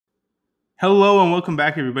Hello and welcome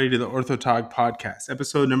back, everybody, to the orthotalk podcast,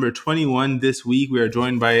 episode number 21. This week, we are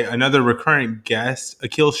joined by another recurrent guest,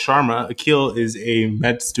 Akhil Sharma. Akhil is a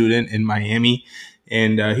med student in Miami,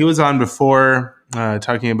 and he was on before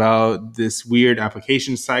talking about this weird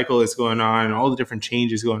application cycle that's going on, all the different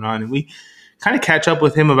changes going on, and we kind of catch up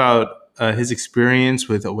with him about his experience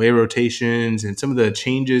with away rotations and some of the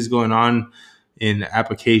changes going on in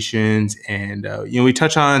applications. And we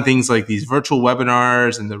touch on things like these virtual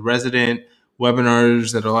webinars and the resident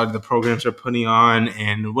webinars that a lot of the programs are putting on,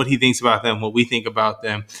 and what he thinks about them, what we think about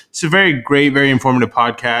them. It's a very great, very informative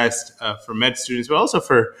podcast for med students, but also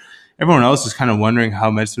for everyone else who's kind of wondering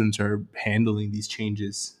how med students are handling these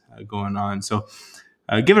changes going on. So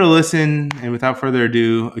give it a listen, and without further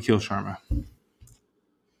ado, Akhil Sharma.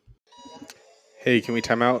 Hey, can we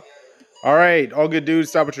time out? All right, all good dudes,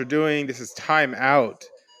 stop what you're doing. This is Time Out.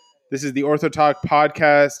 This is the orthotalk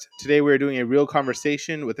podcast. Today we're doing a real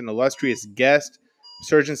conversation with an illustrious guest.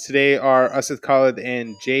 Surgeons today are Asad Khalid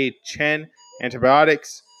and Jay Chen.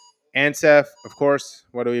 Antibiotics, ANSEF, of course,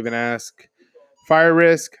 what do we even ask? Fire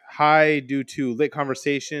risk, high due to lit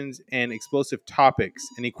conversations and explosive topics.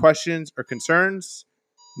 Any questions or concerns?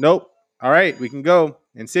 Nope. All right, we can go.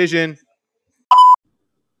 Incision.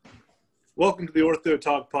 Welcome to the Ortho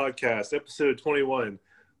Talk Podcast, episode 21.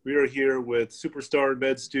 We are here with superstar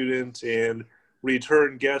med student and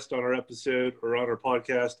return guest on our episode or on our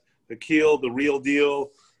podcast, Akhil, the real deal,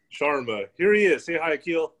 Sharma. Here he is. Say hi,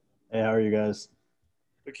 Akhil. Hey, how are you guys?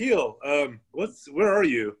 Akhil, where are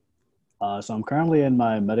you? So I'm currently in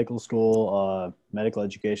my medical school, medical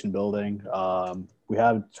education building. We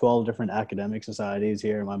have 12 different academic societies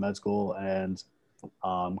here in my med school, and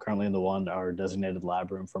currently in the one, our designated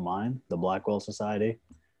lab room for mine, the Blackwell Society.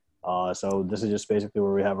 So this is just basically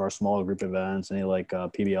where we have our small group events, any like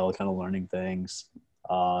PBL kind of learning things.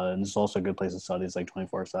 And it's also a good place to study. It's like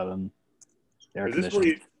 24/7.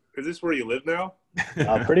 Is this where you live now?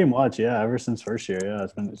 Pretty much, yeah. Ever since first year, yeah.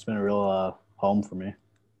 It's been a real home for me.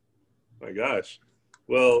 My gosh.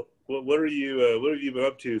 Well, what have you been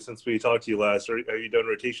up to since we talked to you last? Are you done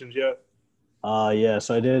rotations yet? Yeah,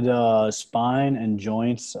 so I did spine and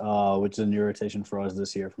joints, which is a new rotation for us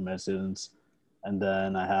this year for med students. And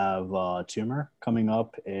then I have tumor coming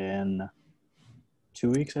up in 2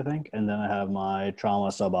 weeks, I think. And then I have my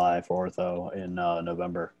trauma sub-I for ortho in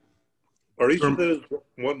November. Are each of those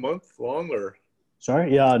 1 month long or?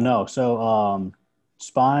 Sorry? Yeah, no. So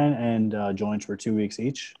spine and joints were 2 weeks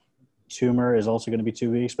each. Tumor is also going to be 2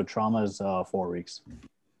 weeks, but trauma is 4 weeks.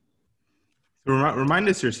 Remind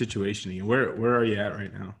us your situation again. Where are you at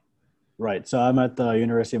right now? Right. So I'm at the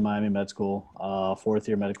University of Miami Med School,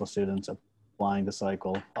 fourth-year medical students applying the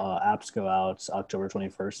cycle. Apps go out October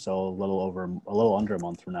 21st, so a little under a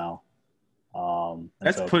month from now.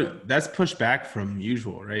 That's pushed back from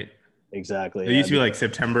usual, right? Exactly. It used to be like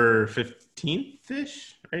September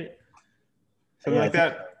 15th-ish, right? Something like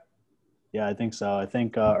that. Yeah, I think so. I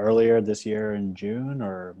think earlier this year in June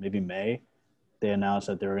or maybe May, they announced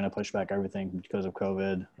that they were going to push back everything because of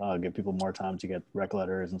COVID, give people more time to get rec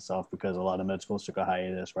letters and stuff, because a lot of med schools took a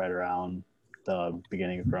hiatus right around the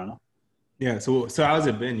beginning of Corona. Yeah. So how's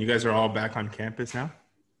it been? You guys are all back on campus now?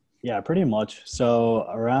 Yeah, pretty much. So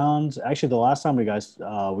actually the last time we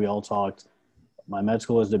all talked, my med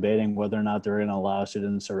school was debating whether or not they were going to allow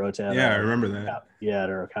students to rotate. Yeah, I remember that. Yeah, at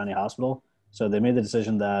our county hospital. So they made the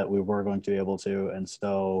decision that we were going to be able to. And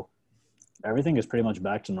so everything is pretty much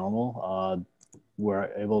back to normal.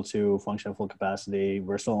 We're able to function at full capacity.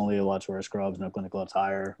 We're still only allowed to wear scrubs, no clinical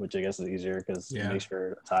attire, which I guess is easier because it makes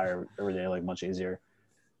your attire every day like much easier.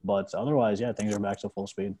 But otherwise, yeah, things are back to full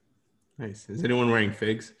speed. Nice. Is anyone wearing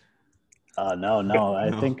figs? No.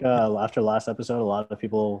 I think after last episode, a lot of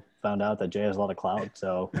people found out that Jay has a lot of clout,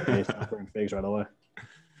 so they stopped wearing figs right away.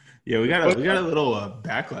 Yeah, we got a little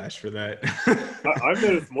backlash for that. I've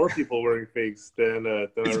noticed more people wearing figs than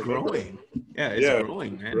it's I remember. Growing. Yeah, it's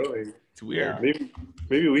growing, man. Growing. It's weird. Yeah.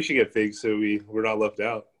 Maybe we should get figs so we're not left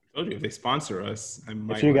out. I told you, if they sponsor us,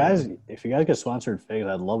 if you guys get sponsored figs,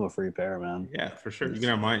 I'd love a free pair, man. Yeah, for sure. You can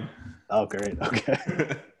have mine. Oh, great. Okay.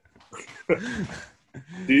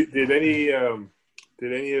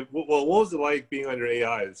 What was it like being under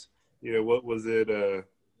AIs? What was it?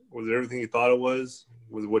 Was it everything you thought it was?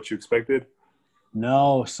 Was it what you expected?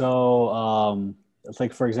 No. So, it's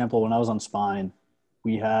like, for example, when I was on spine,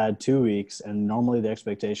 we had 2 weeks, and normally the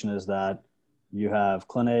expectation is that you have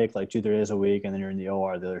clinic like 2-3 days a week, and then you're in the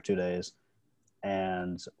OR the other 2 days.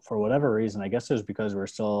 And for whatever reason, I guess it was because we're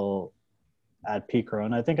still at peak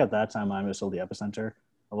Corona. I think at that time, I was still the epicenter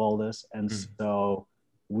of all this. And so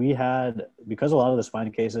we had, because a lot of the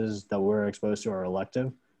spine cases that we're exposed to are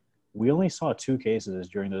elective, we only saw 2 cases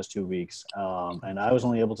during those 2 weeks. And I was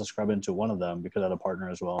only able to scrub into one of them because I had a partner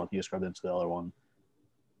as well. He scrubbed into the other one.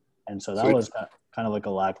 And so that So was kind of like a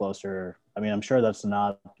lackluster. I mean, I'm sure that's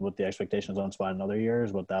not what the expectations on Spine in other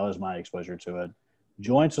years, but that was my exposure to it.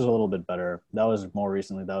 Joints was a little bit better. That was more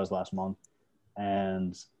recently. That was last month.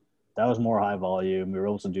 And that was more high volume. We were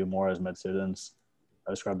able to do more as med students.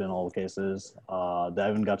 I scrubbed in all the cases. I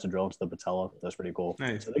even got to drill into the patella. That's pretty cool.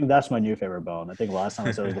 Nice. So I think that's my new favorite bone. I think last time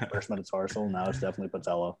I said it was the first metatarsal. Now it's definitely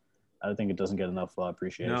patella. I think it doesn't get enough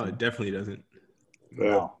appreciation. No, it definitely doesn't.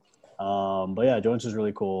 No. But yeah, joints is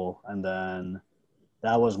really cool. And then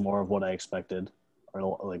that was more of what I expected,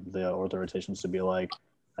 or like the ortho rotations to be like.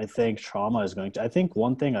 I think trauma is going to. I think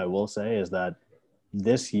one thing I will say is that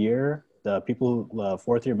this year, the people who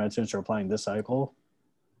fourth year med students are applying this cycle,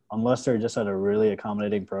 unless they're just at a really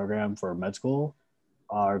accommodating program for med school,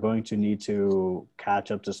 are going to need to catch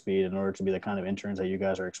up to speed in order to be the kind of interns that you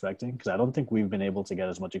guys are expecting. Because I don't think we've been able to get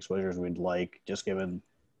as much exposure as we'd like, just given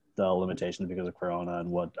the limitations because of Corona and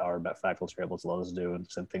what our faculty are able to let us do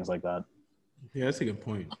and things like that. Yeah, that's a good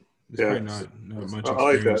point. There's Yeah. probably not much I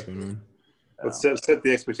like experience that. going on. Let's set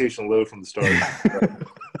the expectation low from the start.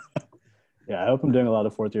 Yeah, I hope I'm doing a lot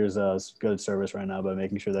of fourth years good service right now by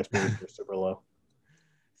making sure the expectations are super low.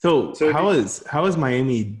 So how is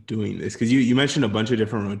Miami doing this? Because you mentioned a bunch of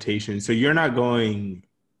different rotations. So you're not going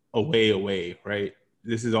away, right?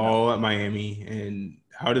 This is all at Miami. And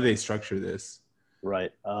how do they structure this?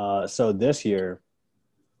 Right. So this year,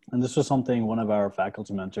 and this was something one of our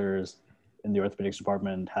faculty mentors in the orthopedics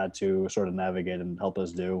department had to sort of navigate and help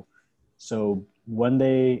us do. So when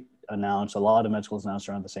they announced, a lot of med schools announced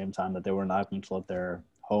around the same time that they were not going to let their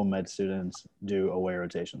home med students do away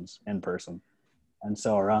rotations in person. And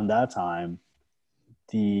so around that time,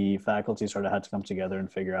 the faculty sort of had to come together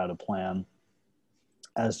and figure out a plan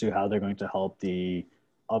as to how they're going to help the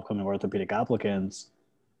upcoming orthopedic applicants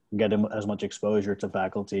get as much exposure to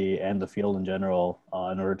faculty and the field in general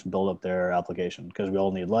in order to build up their application, because we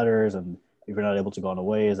all need letters, and if you're not able to go on a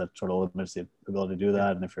ways, that sort of limits the ability to do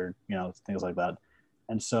that, and if you're, things like that.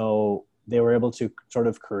 And so they were able to sort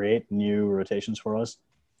of create new rotations for us.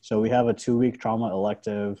 So we have a 2-week trauma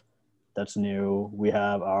elective that's new. We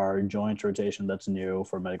have our joint rotation that's new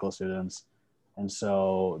for medical students. And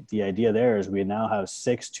so the idea there is we now have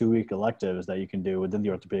 6 2-week electives that you can do within the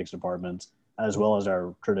orthopedics department, as well as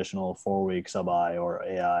our traditional 4-week sub-I or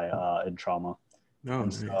AI in trauma. Oh,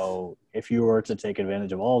 and nice. So if you were to take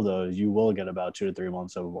advantage of all of those, you will get about 2 to 3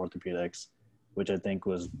 months of orthopedics, which I think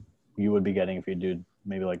you would be getting if you do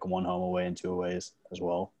maybe like 1 home away and 2 aways as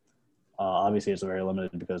well. Obviously, it's very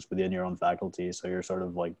limited because within your own faculty, so you're sort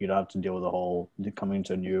of like, you don't have to deal with the whole coming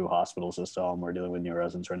to a new hospital system or dealing with new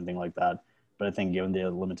residents or anything like that. But I think given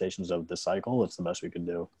the limitations of the cycle, it's the best we could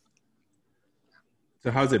do.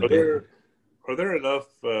 So how's it been? Are there enough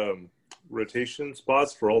rotation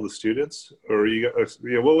spots for all the students? Or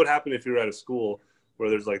what would happen if you're at a school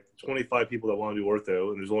where there's like 25 people that want to do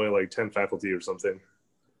ortho and there's only like 10 faculty or something?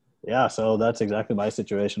 Yeah, so that's exactly my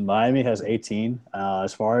situation. Miami has 18.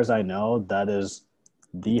 As far as I know, that is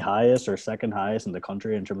the highest or second highest in the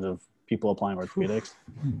country in terms of people applying orthopedics.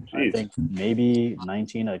 Jeez. I think maybe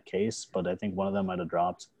 19 a case, but I think one of them might have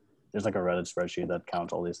dropped. There's like a Reddit spreadsheet that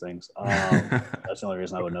counts all these things. That's the only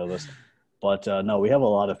reason I would know this. But no, we have a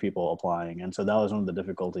lot of people applying. And so that was one of the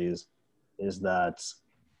difficulties, is that,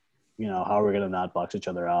 how are we going to not box each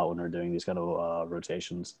other out when we're doing these kind of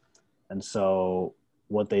rotations? And so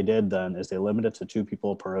what they did then is they limited it to 2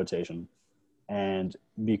 people per rotation. And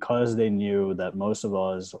because they knew that most of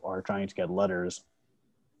us are trying to get letters,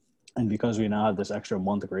 and because we now have this extra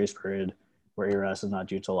month grace period where ERS is not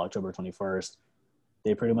due till October 21st,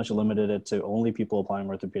 they pretty much limited it to only people applying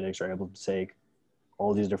orthopedics are able to take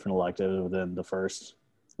all these different electives within the first,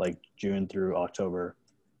 like, June through October.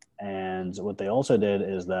 And what they also did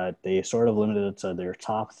is that they sort of limited it to their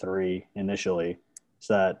top 3 initially,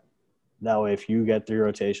 so that way, if you get 3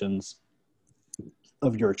 rotations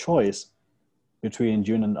of your choice between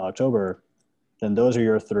June and October, then those are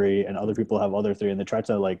your 3, and other people have other 3, and they try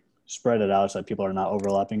to like spread it out so that people are not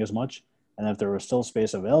overlapping as much. And if there was still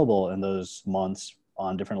space available in those months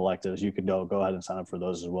on different electives, you could go ahead and sign up for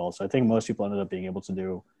those as well. So I think most people ended up being able to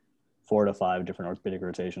do 4 to 5 different orthopedic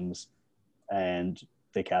rotations, and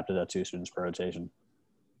they capped it at 2 students per rotation.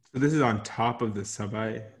 So this is on top of the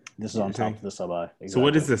sub-I? This is on top of the sub-I. Exactly. So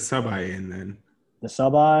what is the sub-I in then? The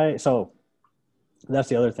sub-I, so that's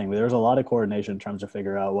the other thing. There's a lot of coordination in terms of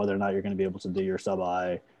figure out whether or not you're going to be able to do your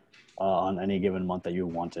sub-I on any given month that you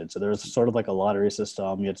wanted. So there's sort of like a lottery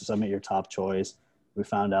system. You have to submit your top choice. We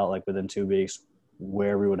found out like within 2 weeks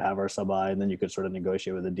where we would have our sub-I, and then you could sort of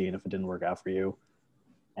negotiate with the dean if it didn't work out for you.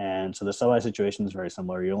 And so the sub-I situation is very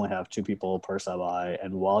similar. You only have 2 people per sub-I,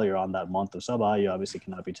 and while you're on that month of sub-I, you obviously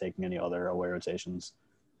cannot be taking any other away rotations.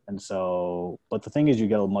 And so, but the thing is, you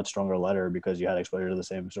get a much stronger letter because you had exposure to the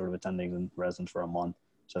same sort of attendings and residents for a month.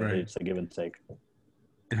 So Right. it's a give and take.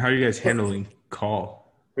 And how are you guys handling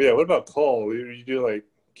call? Yeah, what about call? You do like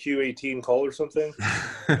Q18 call or something?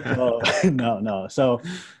 Oh, no. So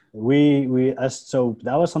so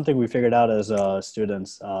that was something we figured out as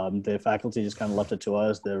students. The faculty just kind of left it to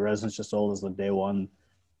us. The residents just told us that day one,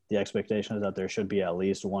 the expectation is that there should be at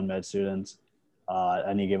least 1 med student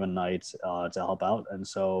any given night to help out. And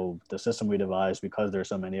so the system we devised, because there's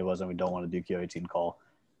so many of us and we don't want to do Q18 call,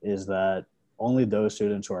 is that only those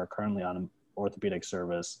students who are currently on orthopedic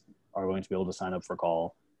service are going to be able to sign up for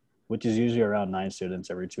call, which is usually around 9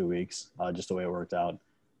 students every 2 weeks, just the way it worked out.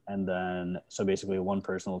 And then, so basically 1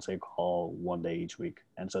 person will take call 1 day each week.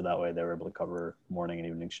 And so that way they were able to cover morning and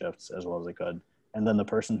evening shifts as well as they could. And then the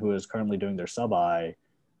person who is currently doing their sub-I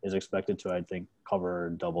is expected to, I think, cover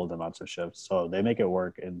double the amounts of shifts. So they make it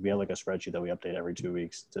work. And we have like a spreadsheet that we update every 2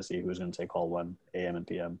 weeks to see who's going to take call when, AM and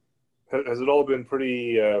PM. Has it all been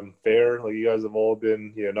pretty fair? Like you guys have all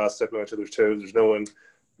been, not stepping on each other's toes. There's no one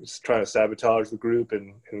just trying to sabotage the group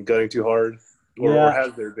and gunning too hard, or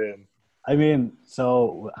has there been? I mean,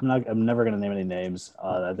 so I'm never going to name any names.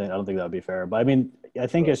 I don't think that would be fair, but I mean, I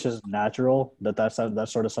think it's just natural that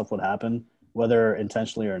sort of stuff would happen, whether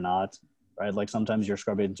intentionally or not, right? Like sometimes you're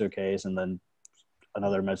scrubbing into a case and then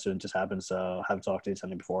another med student just happens to have talked to the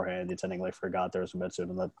attending beforehand. The attending like forgot there was a med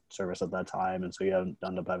student in that service at that time. And so you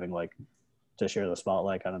end up having like to share the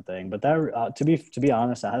spotlight kind of thing. But that, to be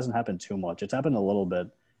honest, that hasn't happened too much. It's happened a little bit,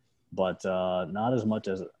 but not as much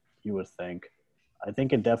as you would think. I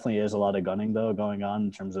think it definitely is a lot of gunning though going on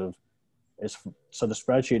in terms of so the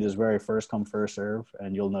spreadsheet is very first come first serve,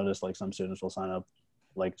 and you'll notice like some students will sign up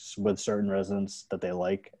like with certain residents that they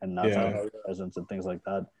like and not sign up with residents and things like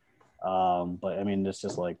that. But I mean, it's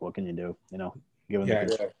just like, what can you do? Given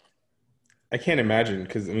the I can't imagine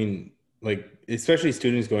because I mean, like especially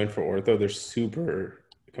students going for ortho, they're super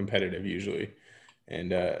competitive usually,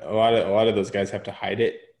 and a lot of those guys have to hide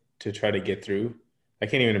it to try to get through. I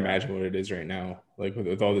can't even imagine what it is right now, like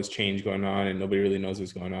with all this change going on and nobody really knows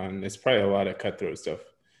what's going on. It's probably a lot of cutthroat stuff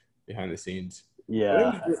behind the scenes. Yeah.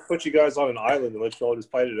 I think we just put you guys on an island and let you all just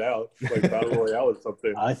fight it out, like Battle Royale or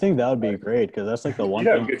something. I think that would be great because that's like the one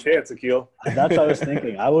you thing. have a good chance, Akhil. That's what I was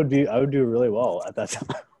thinking. I would do really well at that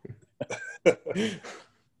time.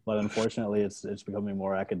 But unfortunately, it's becoming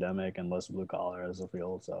more academic and less blue collar as a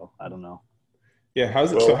field. So I don't know. Yeah,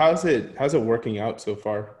 how's it working out so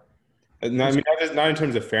far? No, I mean, not in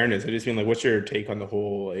terms of fairness. I just mean like, what's your take on the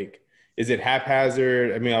whole, like, is it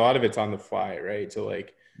haphazard? I mean, a lot of it's on the fly, right? So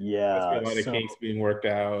like, yeah, a lot of kinks being worked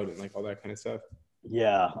out and like all that kind of stuff.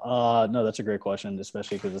 Yeah, no, that's a great question,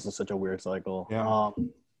 especially because this is such a weird cycle. Yeah.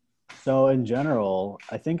 So in general,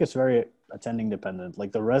 I think it's very attending dependent.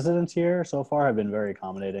 Like the residents here so far have been very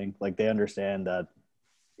accommodating. Like they understand that,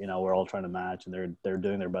 we're all trying to match, and they're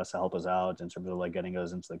doing their best to help us out in terms of like getting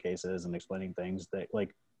us into the cases and explaining things that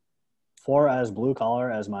like. For as blue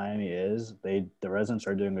collar as Miami is, the residents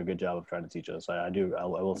are doing a good job of trying to teach us. I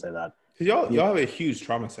will say that. Y'all have a huge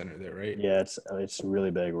trauma center there, right? Yeah, it's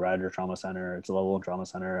really big. Ryder Trauma Center. It's a level 1 trauma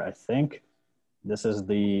center. I think this is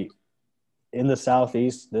in the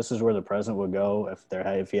Southeast. This is where the president would go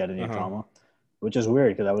if he had any trauma, which is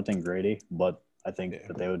weird because I would think Grady, but I think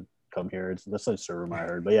that they would come here. That's just a rumor I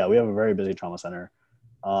heard. But yeah, we have a very busy trauma center,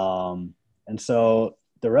 and so.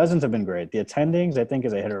 The residents have been great. The attendings, I think,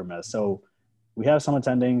 is a hit or miss. So we have some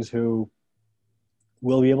attendings who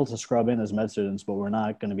will be able to scrub in as med students, but we're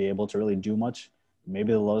not going to be able to really do much.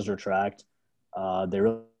 Maybe the lows are tracked. They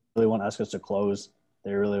really won't ask us to close.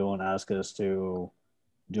 They really won't ask us to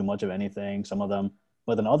do much of anything, some of them.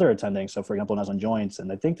 But then other attendings, so for example, when I was on joints,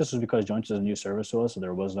 and I think this was because joints is a new service to us, so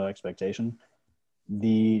there was no expectation.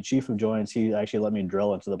 The chief of joints, he actually let me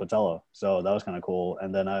drill into the patella. So that was kind of cool.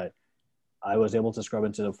 And then I was able to scrub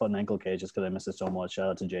into the foot and ankle cage just because I missed it so much. Shout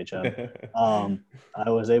out to JHM. I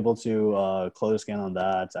was able to close scan on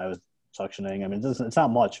that. I was suctioning. I mean, it's not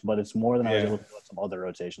much, but it's more than I was able to do with some other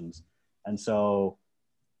rotations. And so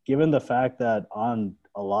given the fact that on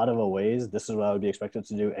a lot of ways, this is what I would be expected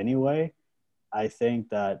to do anyway, I think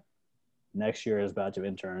that next year's batch of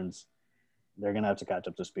interns, they're going to have to catch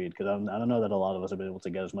up to speed because I don't know that a lot of us have been able to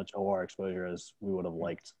get as much OR exposure as we would have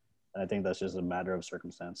liked. And I think that's just a matter of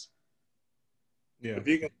circumstance. Yeah. If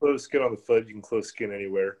you can close skin on the foot, you can close skin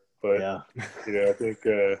anywhere. But I think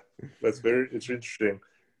it's interesting.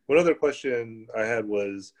 One other question I had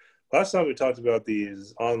was last time we talked about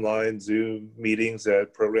these online Zoom meetings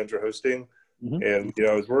that programs are hosting. Mhm. And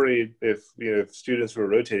I was worried if students were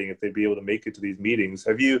rotating, if they'd be able to make it to these meetings.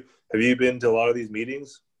 Have you been to a lot of these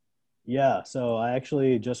meetings? Yeah, so I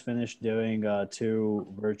actually just finished doing two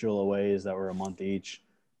virtual aways that were a month each.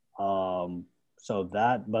 Um,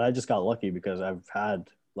 but I just got lucky because I've had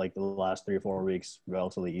like the last 3 or 4 weeks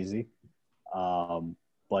relatively easy. Um,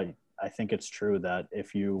 but I think it's true that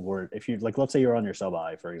if you like, let's say you're on your sub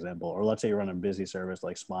I, for example, or let's say you're on a busy service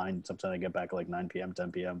like Spine, sometimes I get back at like 9 p.m.,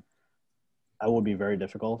 10 p.m. I would be very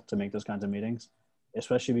difficult to make those kinds of meetings,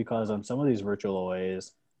 especially because on some of these virtual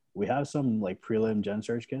OAs, we have some like prelim gen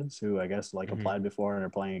surge kids who I guess like Mm-hmm. applied before and are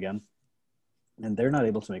playing again, and they're not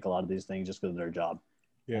able to make a lot of these things just because of their job.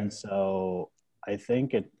 Yeah. And so I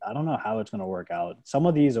don't know how it's going to work out. Some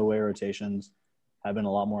of these away rotations have been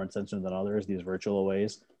a lot more intensive than others, these virtual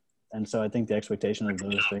aways. And so I think the expectation of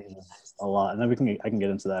those things is a lot. And then I can get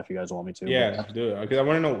into that if you guys want me to. Yeah, do it. Because I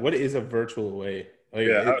want to know, what is a virtual away? Like,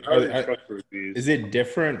 Yeah, how are they structured with is these? it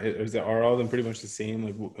different? Are all of them pretty much the same?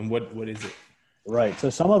 Like, and what is it? Right. So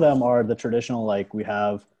some of them are the traditional, like we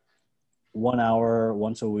have 1 hour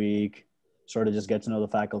once a week, sort of just get to know the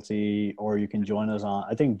faculty, or you can join us on,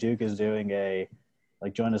 I think Duke is doing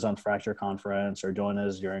join us on fracture conference or join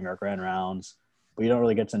us during our grand rounds, but you don't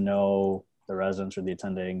really get to know the residents or the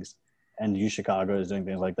attendings. And U Chicago is doing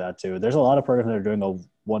things like that too. There's a lot of programs that are doing a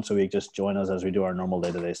once a week, just join us as we do our normal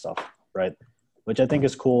day-to-day stuff, right? Which I think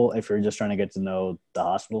is cool if you're just trying to get to know the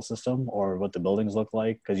hospital system or what the buildings look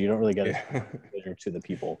like, because you don't really get Yeah. exposure to the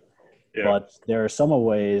people. Yeah. But there are some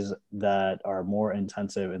ways that are more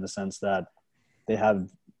intensive in the sense that they have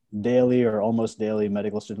daily or almost daily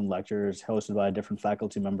medical student lectures hosted by a different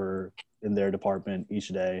faculty member in their department each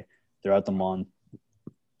day throughout the month.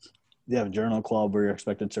 They have a journal club where you're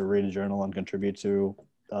expected to read a journal and contribute to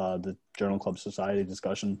the journal club society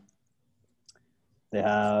discussion. They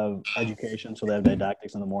have education, so they have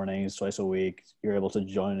didactics in the mornings twice a week. You're able to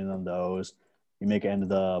join in on those. You make an end of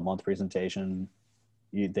the month presentation.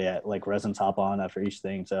 They like residents hop on after each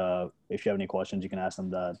thing to, if you have any questions, you can ask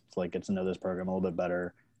them to like get to know this program a little bit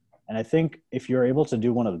better. And I think if you're able to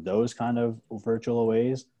do one of those kind of virtual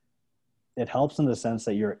ways, it helps in the sense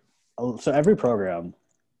that so every program,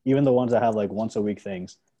 even the ones that have like once a week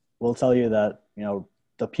things, will tell you that,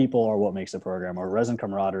 the people are what makes the program, or resident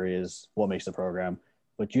camaraderie is what makes the program,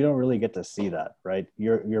 but you don't really get to see that, right?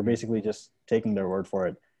 You're basically just taking their word for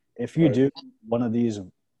it. If you Right. do one of these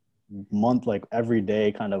like every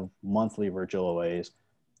day kind of monthly virtual ways,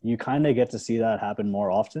 you kind of get to see that happen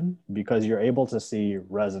more often because you're able to see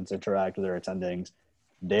residents interact with their attendings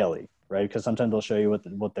daily, right? Because sometimes they'll show you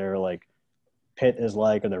what their like pit is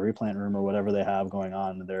like, or their replant room, or whatever they have going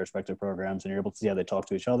on in their respective programs, and you're able to see how they talk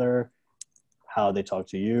to each other, how they talk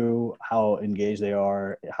to you, how engaged they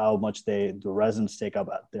are, how much the residents take up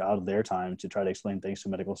out of their time to try to explain things to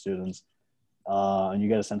medical students, and you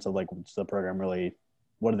get a sense of like what's the program really,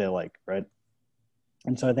 what do they like, right?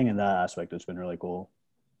 And so I think in that aspect, it's been really cool.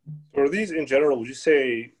 So are these in general, would you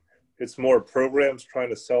say it's more programs trying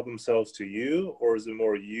to sell themselves to you, or is it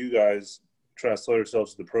more you guys trying to sell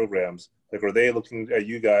yourselves to the programs? Like, are they looking at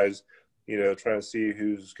you guys, trying to see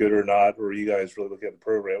who's good or not, or are you guys really looking at the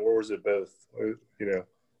program, or was it both?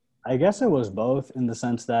 I guess it was both in the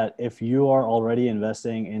sense that if you are already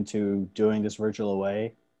investing into doing this virtual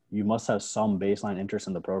away, you must have some baseline interest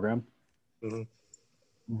in the program. Mm-hmm.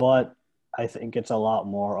 But I think it's a lot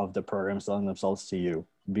more of the program selling themselves to you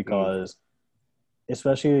because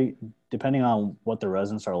especially depending on what the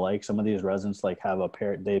residents are like, some of these residents like have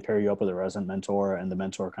they pair you up with a resident mentor, and the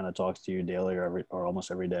mentor kind of talks to you daily or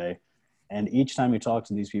almost every day. And each time you talk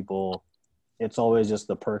to these people, it's always just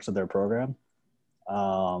the perks of their program,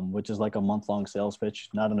 which is like a month-long sales pitch,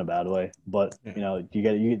 not in a bad way, but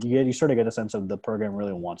you sort of get a sense of the program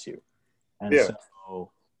really wants you. And Yeah.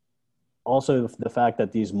 so also the fact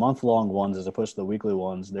that these month-long ones, as opposed to the weekly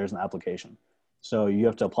ones, there's an application. So you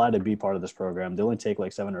have to apply to be part of this program. They only take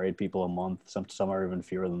like 7 or 8 people a month. Some are even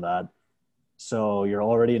fewer than that. So you're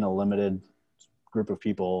already in a limited group of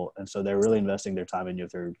people. And so they're really investing their time in you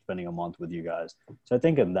if they're spending a month with you guys. So I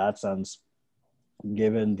think in that sense,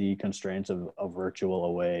 given the constraints of virtual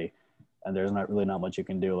away, and there's not much you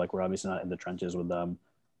can do. Like we're obviously not in the trenches with them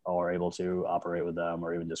or able to operate with them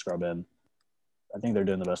or even to scrub in. I think they're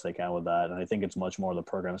doing the best they can with that. And I think it's much more the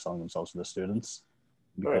program selling themselves to the students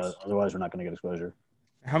because Nice. otherwise we're not going to get exposure.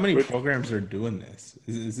 How many programs are doing this?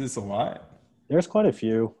 Is this a lot? There's quite a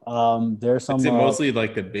few. There's some. Is it mostly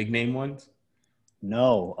like the big name ones?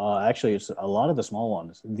 No, actually, it's a lot of the small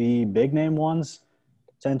ones. The big name ones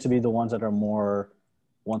tend to be the ones that are more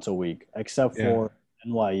once a week, except for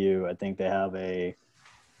NYU. I think they have a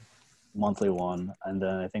monthly one, and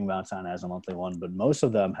then I think Mount Sinai has a monthly one. But most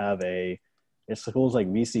of them have a it's schools like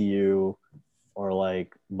VCU or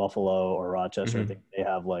like Buffalo or Rochester. I Mhm. think they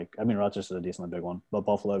have like, I mean, Rochester's a decently big one, but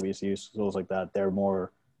Buffalo, VCU, schools like that, they're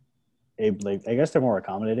more like, I guess they're more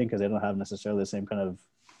accommodating because they don't have necessarily the same kind of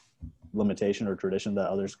limitation or tradition that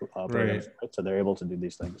other programs, Right. so they're able to do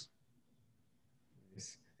these things.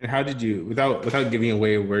 And how did you, without giving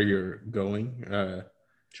away where you're going,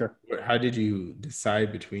 Sure. how did you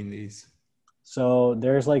decide between these? So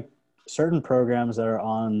there's like certain programs that are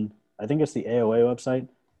on, I think it's the AOA website,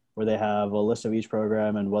 where they have a list of each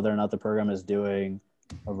program and whether or not the program is doing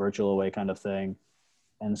a virtual away kind of thing.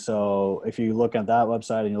 And so if you look at that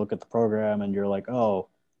website and you look at the program and you're like, oh,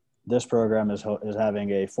 this program is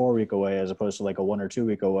having a 4 week away as opposed to like a 1 or 2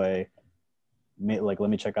 week away, like let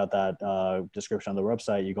me check out that description on their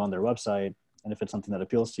website. You go on their website, and if it's something that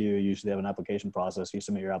appeals to you, you usually have an application process. You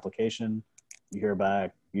submit your application, you hear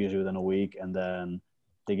back usually within a week, and then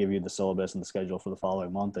they give you the syllabus and the schedule for the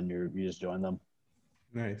following month, and you just join them.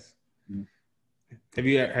 Nice. Mhm. Have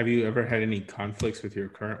you ever had any conflicts with your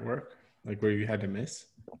current work, like where you had to miss?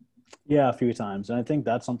 Yeah, a few times, and I think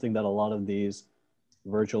that's something that a lot of these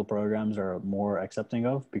virtual programs are more accepting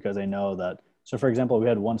of because they know that. So, for example, we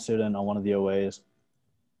had one student on one of the OAs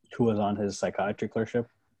who was on his psychiatry clerkship,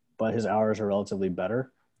 but his hours are relatively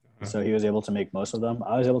better. So he was able to make most of them.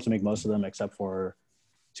 I was able to make most of them except for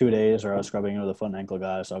 2 days where I was scrubbing into the foot and ankle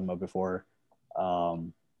guy I was talking about before.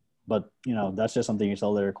 Um, but, that's just something you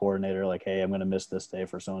tell their coordinator, like, hey, I'm going to miss this day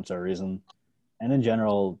for so-and-so reason. And in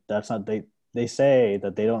general, that's not, they say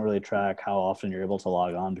that they don't really track how often you're able to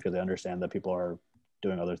log on because they understand that people are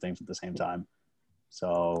doing other things at the same time.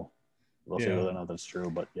 So we'll see whether or not that's true,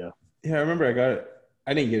 but yeah. Yeah, I remember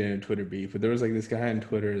I didn't get in a Twitter beef, but there was like this guy on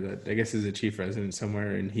Twitter that I guess is a chief resident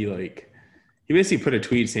somewhere, and he basically put a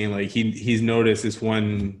tweet saying like he's noticed this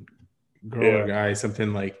one girl or guy,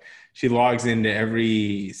 something like she logs into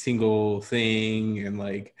every single thing, and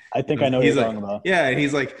like I think I know what he's you're like, talking about. yeah, and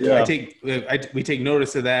he's like, Yeah. we take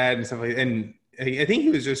notice of that and stuff like that. And I think he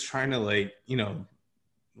was just trying to like he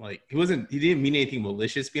didn't mean anything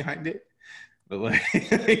malicious behind it. But like, I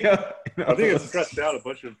think it stressed out a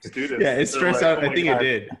bunch of students. Yeah, it stressed out. Oh I think God,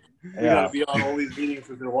 it did. We got to be on all these meetings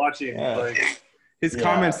that they're watching. Yeah. Like, his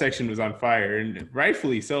comment section was on fire, and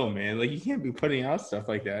rightfully so, man. Like, you can't be putting out stuff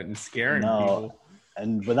like that and scaring people.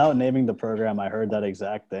 And without naming the program, I heard that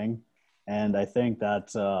exact thing, and I think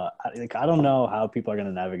that I don't know how people are going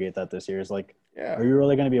to navigate that this year. It's like, are you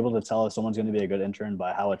really going to be able to tell if someone's going to be a good intern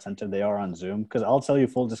by how attentive they are on Zoom? Because I'll tell you,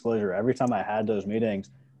 full disclosure, every time I had those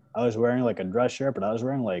meetings, I was wearing like a dress shirt, but I was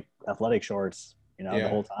wearing like athletic shorts, the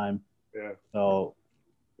whole time. Yeah. So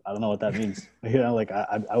I don't know what that means. Like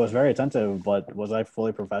I was very attentive, but was I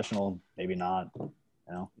fully professional? Maybe not.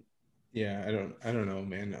 Yeah, I don't know,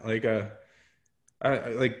 man. Like I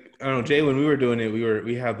don't know, Jay, when we were doing it,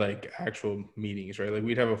 we had like actual meetings, right? Like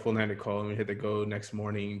we'd have a full night of call and we had to go next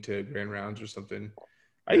morning to grand rounds or something.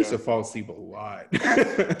 I used to fall asleep a lot.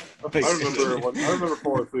 I remember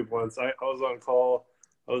falling asleep once. I was on call.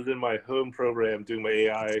 I was in my home program doing my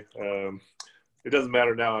AI. It doesn't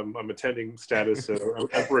matter now. I'm attending status, so I'm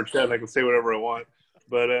Emperor Chen. I can say whatever I want.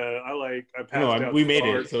 But I passed out. We made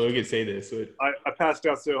hard. it, so we could say this. So I passed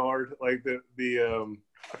out so hard, like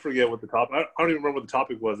I forget what the topic. I don't even remember what the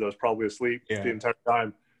topic was. I was probably asleep the entire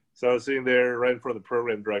time. So I was sitting there right in front of the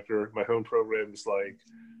program director, my home program, just like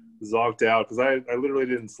zonked out because I literally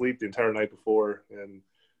didn't sleep the entire night before, and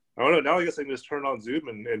I don't know. Now I guess I can just turn on Zoom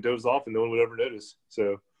and doze off, and no one would ever notice.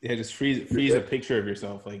 So yeah, just freeze a picture of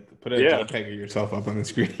yourself, like put a JPEG of yourself up on the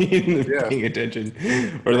screen, paying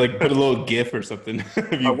attention, or like put a little GIF or something.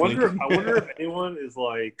 I wonder if anyone is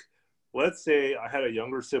like, let's say I had a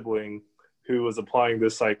younger sibling who was applying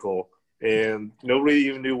this cycle, and nobody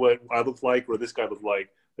even knew what I looked like or this guy looked like.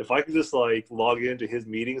 If I could just like log into his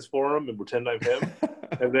meetings for him and pretend I'm him,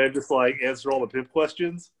 and then just like answer all the PIP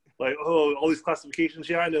questions. Like, oh, all these classifications.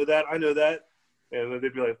 Yeah, I know that. And then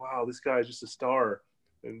they'd be like, wow, this guy's just a star.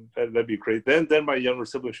 And that'd be great. Then my younger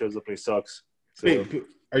sibling shows up and he sucks. So. Wait,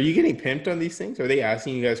 are you getting pimped on these things? Are they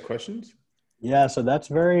asking you guys questions? Yeah, so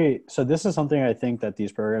this is something I think that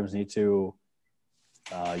these programs need to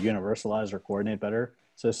universalize or coordinate better.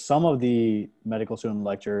 So some of the medical student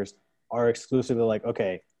lectures are exclusively like,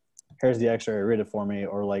 okay, here's the x-ray, read it for me.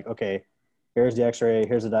 Or like, okay, here's the x-ray,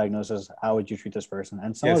 here's the diagnosis, how would you treat this person?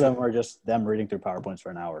 And some of them are just them reading through PowerPoints for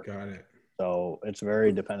an hour. Got it. So it's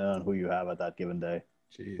very dependent on who you have at that given day.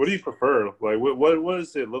 Jeez. What do you prefer? Like, what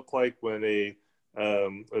does it look like when a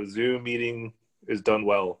Zoom meeting is done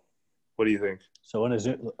well? What do you think? So when a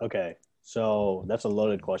Zoom, okay, so that's a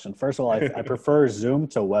loaded question. First of all, I prefer Zoom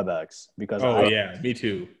to WebEx because me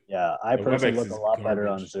too. Yeah, I personally look a lot better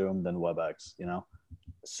on Zoom than WebEx.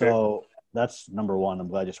 So that's number one. I'm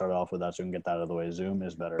glad you started off with that so we can get that out of the way. Zoom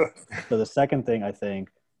is better. So the second thing I think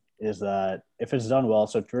is that if it's done well,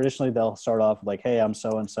 so traditionally they'll start off like, hey, I'm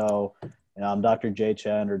so and so, I'm Dr. J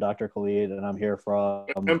Chen or Dr. Khalid, and I'm here from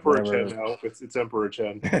Emperor whatever. Chen now. It's Emperor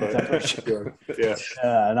Chen. It's But Emperor Chen. yeah.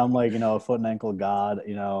 Yeah, and I'm like, foot and ankle God,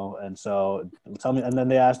 and so tell me, and then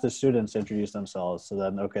they ask the students to introduce themselves. So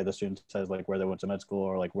then, okay, the student says like where they went to med school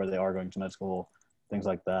or like where they are going to med school, things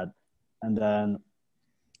like that, and then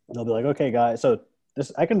they'll be like, okay, guys, so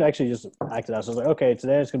this I can actually just act it out. So it's like, okay,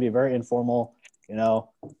 today it's gonna be very informal.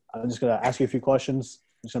 I'm just gonna ask you a few questions.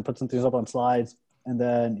 I'm just gonna put some things up on slides, and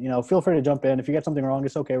then feel free to jump in. If you get something wrong,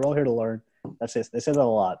 it's okay. We're all here to learn. That's it. They say that a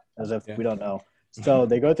lot, as if we don't know. So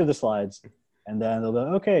they go through the slides, and then they'll be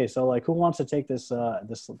like, okay, so like who wants to take this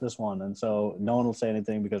one? And so no one will say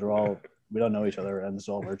anything because we don't know each other, and it's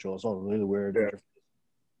all virtual. It's all really weird. Yeah.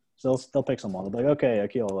 So they'll pick someone. They'll be like, okay,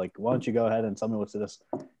 Akil, like why don't you go ahead and tell me what's this?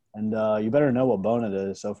 And you better know what bone it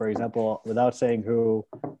is. So for example, without saying who,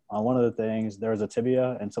 on one of the things there was a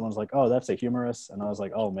tibia, and someone's like, oh, that's a humerus, and I was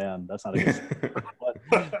like, oh man, that's not a good.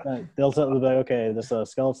 But they'll be like, okay, this is a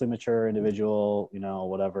skeletally mature individual,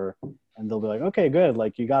 whatever, and they'll be like, okay, good,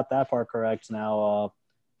 like you got that part correct. Now,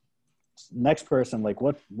 next person, like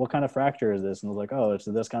what kind of fracture is this? And I was like, oh, it's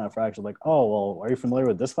this kind of fracture. Like, oh, well, are you familiar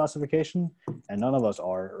with this classification? And none of us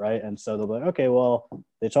are, right? And so they'll be like, okay, well,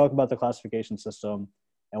 they talk about the classification system,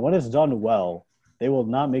 and when it's done well, they will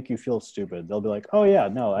not make you feel stupid. They'll be like, oh yeah,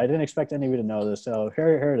 no, I didn't expect any of you to know this, so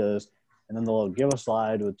here it is. And then they'll give a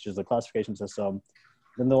slide, which is the classification system.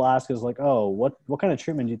 Then they'll ask us like, oh, what kind of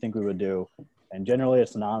treatment do you think we would do? And generally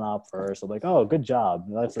it's non-op first. So like, oh, good job.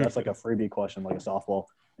 That's like a freebie question, like a softball.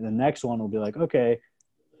 And the next one will be like, okay,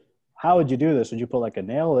 how would you do this? Would you put like a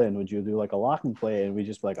nail in? Would you do like a locking plate? And we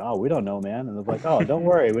just be like, oh, we don't know, man. And they're like, oh, don't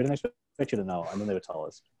worry, we didn't expect you to know. And then they would tell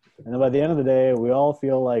us. And then by the end of the day, we all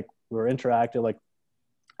feel like we're interactive. Like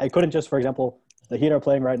I couldn't just, for example, the Heat are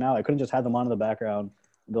playing right now. I couldn't just have them on in the background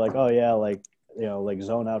and be like, oh yeah, like, like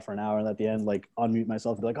zone out for an hour. And at the end, like unmute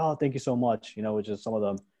myself and be like, oh, thank you so much, which is some of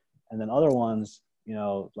them. And then other ones,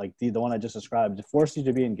 like the one I just described, force you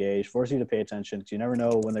to be engaged, force you to pay attention because you never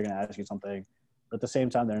know when they're going to ask you something. But at the same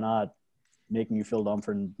time, they're not making you feel dumb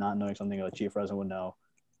for not knowing something a chief resident would know.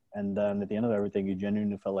 And then at the end of everything, you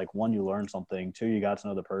genuinely felt like, one, you learned something, two, you got to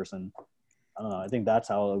know the person. I don't know. I think that's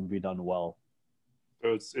how it would be done well.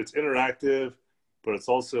 So it's interactive, but it's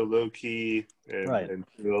also low key and Right. and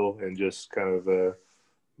chill and just kind of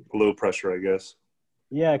low pressure, I guess.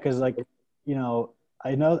 Yeah, because like,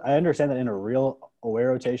 I understand that in a real away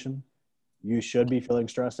rotation, you should be feeling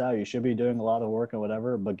stressed out. You should be doing a lot of work and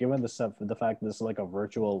whatever. But given the fact that this is like a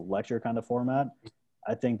virtual lecture kind of format,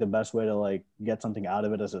 I think the best way to like get something out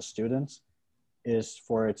of it as a student is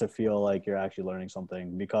for it to feel like you're actually learning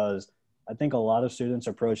something. Because I think a lot of students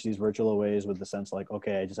approach these virtual ways with the sense like,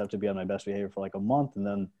 okay, I just have to be on my best behavior for like a month and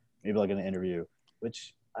then maybe like an interview,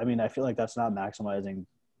 which I mean, I feel like that's not maximizing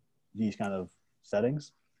these kind of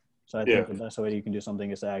settings. So I think the best way you can do something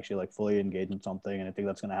is to actually like fully engage in something. And I think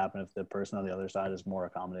that's going to happen if the person on the other side is more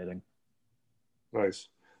accommodating. Nice.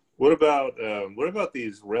 What about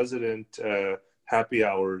these resident happy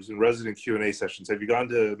hours and resident Q&A sessions? Have you gone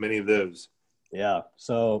to many of those? Yeah.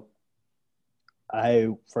 So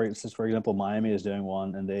for example, Miami is doing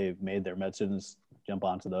one and they've made their med students jump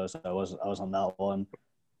onto those. I was on that one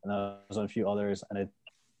and I was on a few others. And I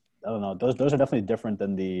don't know, those are definitely different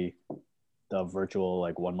than the virtual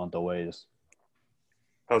like 1 month aways.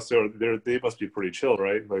 How so? They must be pretty chill,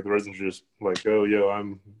 right? Like the residents are just like, oh, yo,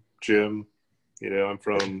 I'm Jim. I'm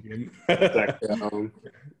from Sacktown.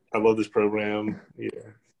 I love this program.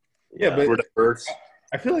 Yeah, but we're diverse.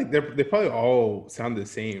 I feel like they probably all sound the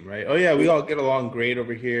same, right? Oh yeah, we all get along great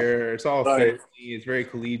over here. It's all Right. fancy. It's very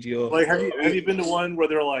collegial. Like, have you been to one where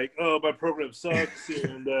they're like, oh, my program sucks,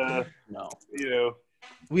 and No.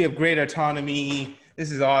 we have great autonomy.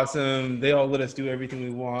 This is awesome. They all let us do everything we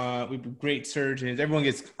want. We've great surgeons. Everyone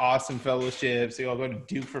gets awesome fellowships. They all go to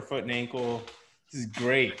Duke for foot and ankle. This is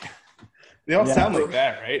great. They all sound like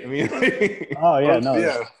that, right? I mean, oh yeah, no.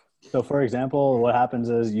 Yeah. So for example, what happens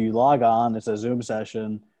is you log on, it's a Zoom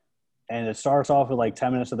session, and it starts off with like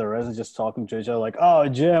 10 minutes of the residents just talking to each other like, oh,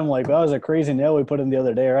 Jim, like that was a crazy nail we put in the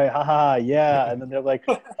other day, right? Ha ha, yeah. And then they're like,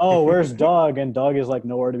 oh, where's Doug? And Doug is like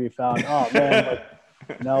nowhere to be found. Oh man,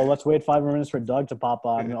 like, no, let's wait 5 more minutes for Doug to pop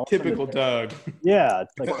on. And typical Doug. Yeah,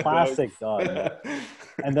 like classic Doug.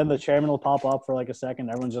 And then the chairman will pop up for like a second.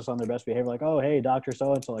 Everyone's just on their best behavior, like, oh, hey, Dr.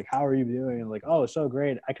 So-and-so, like, how are you doing? And like, oh, so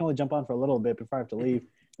great. I can only jump on for a little bit before I have to leave.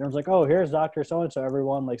 And everyone's like, oh, here's Dr. So-and-so,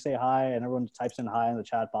 everyone, like, say hi. And everyone types in hi in the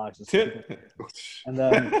chat box. And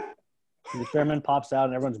then The chairman pops out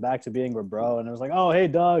and everyone's back to being a bro. And it was like, oh, hey,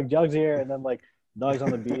 Doug, Doug's here. And then like Doug's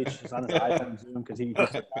on the beach, he's on his iPhone Zoom because he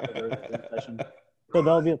gets it out of the Zoom session. So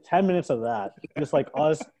there'll be 10 minutes of that, just like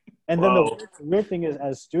us. And then Wow. the weird thing is,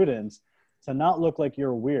 as students, to not look like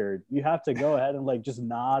you're weird, you have to go ahead and like just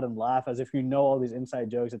nod and laugh as if you know all these inside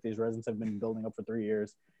jokes that these residents have been building up for 3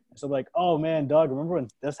 years. So like, oh man, Doug, remember when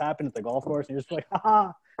this happened at the golf course? And you're just like,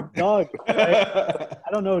 haha, Doug, I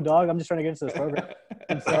don't know, Doug. I'm just trying to get into this program.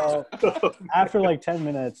 And so after like 10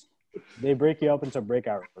 minutes, they break you up into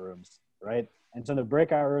breakout rooms, right? And so in the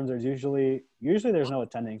breakout rooms, there's usually there's no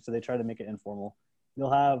attending, so they try to make it informal.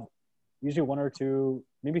 You'll have usually 1 or 2,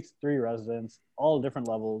 maybe 3 residents, all different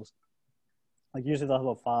levels. Like usually they'll have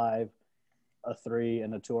a 5, a 3,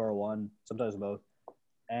 and a 2 or a 1, sometimes both.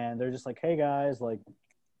 And they're just like, hey guys, like,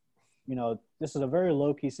 you know, this is a very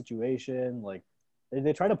low-key situation. Like,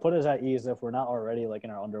 they try to put us at ease if we're not already like in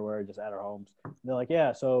our underwear, just at our homes. And they're like,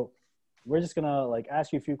 yeah, so we're just gonna like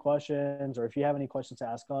ask you a few questions, or if you have any questions to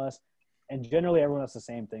ask us. And generally everyone has the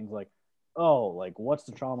same things, like, oh, like what's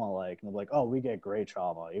the trauma like? And they're like, oh, we get great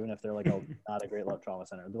trauma, even if they're like, oh, not a great love trauma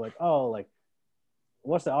center. They're like, oh, like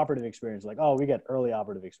what's the operative experience? Like, oh, we get early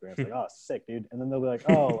operative experience. Like, oh, sick, dude. And then they'll be like,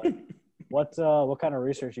 oh, like, what kind of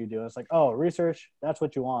research you do? It's like, oh, research, that's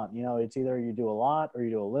what you want. You know, it's either you do a lot or you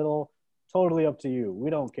do a little. Totally up to you. We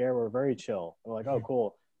don't care. We're very chill. We're like, oh,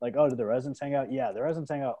 cool. Like, oh, do the residents hang out? Yeah, the residents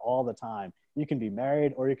hang out all the time. You can be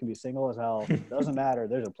married or you can be single as hell. Doesn't matter.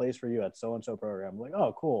 There's a place for you at so-and-so program. We're like,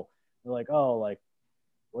 oh, cool. They're like, oh, like,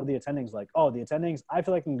 what are the attendings like? Oh, the attendings, I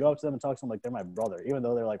feel like I can go up to them and talk to them like they're my brother, even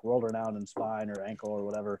though they're like world renowned in spine or ankle or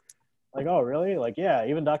whatever. Like, oh, really? Like, yeah,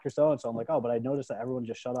 even Dr. So-and-so. I'm like, oh, but I noticed that everyone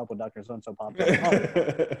just shut up when Dr. So-and-so popped up. Oh,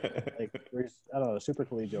 like, I don't know, super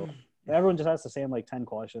collegial. And everyone just has the same, like, 10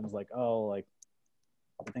 questions, like, oh, like,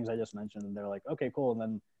 the things I just mentioned. And they're like, okay, cool. And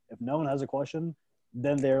then if no one has a question,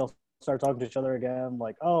 then they'll start talking to each other again.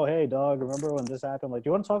 Like, oh, hey, Doug, remember when this happened? Like, do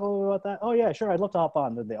you want to talk a little bit about that? Oh, yeah, sure. I'd love to hop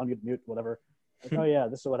on. Then they unmute, whatever. Like, oh, yeah,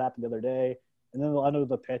 this is what happened the other day. And then they'll end with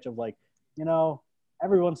the pitch of, like, you know,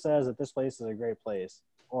 everyone says that this place is a great place,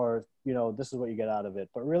 or, you know, this is what you get out of it.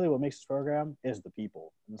 But really what makes this program is the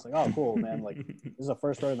people. And it's like, oh, cool, man. Like, this is the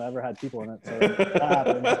first program that ever had people in it. So that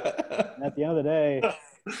happens. And at the end of the day,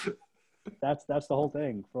 that's the whole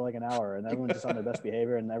thing for like an hour. And everyone's just on their best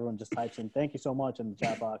behavior, and everyone just types in, thank you so much, in the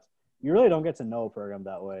chat box. You really don't get to know a program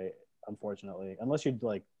that way, unfortunately, unless you'd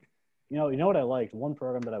like, you know what I liked? One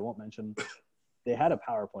program that I won't mention, they had a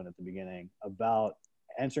PowerPoint at the beginning about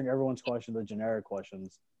answering everyone's questions, the generic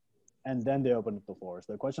questions, and then they opened up the floor.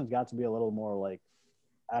 So the questions got to be a little more like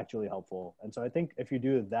actually helpful. And so I think if you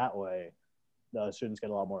do it that way, the students get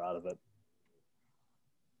a lot more out of it.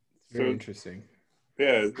 Very interesting.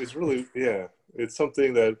 Yeah, it's really, it's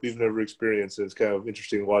something that we've never experienced. It's kind of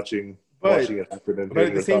interesting watching it happen. But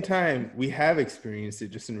at the same time, we have experienced it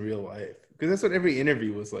just in real life, because that's what every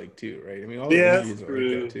interview was like too, right? I mean, all the interviews are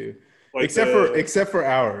like that too, like except for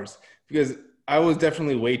ours, because I was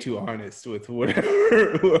definitely way too honest with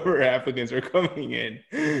whoever applicants are coming in.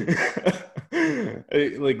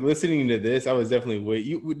 Like listening to this, I was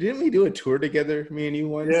definitely didn't we do a tour together, me and you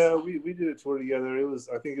once? Yeah, we did a tour together.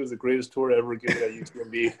 I think it was the greatest tour ever given at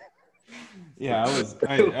UTMB. Yeah,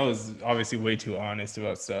 I was obviously way too honest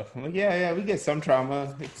about stuff. I'm like, yeah, we get some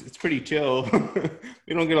trauma. It's pretty chill.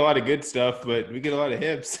 We don't get a lot of good stuff, but we get a lot of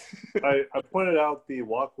hips. I pointed out the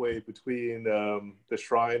walkway between the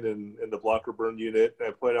shrine and the blocker burn unit. And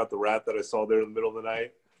I pointed out the rat that I saw there in the middle of the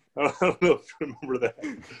night. I don't know if you remember that.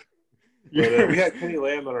 But we had Kenny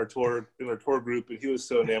Lamb on our tour group, and he was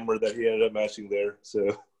so enamored that he ended up matching there.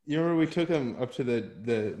 So. You remember we took him up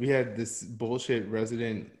to we had this bullshit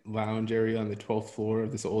resident lounge area on the 12th floor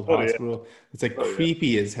of this old hospital. Yeah. It's like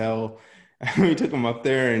creepy as hell. We took him up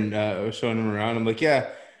there and I was showing him around. I'm like, yeah,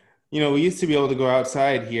 you know, we used to be able to go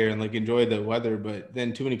outside here and like enjoy the weather, but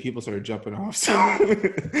then too many people started jumping off. So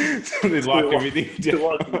they locked everything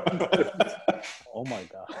down. Oh my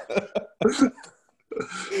God.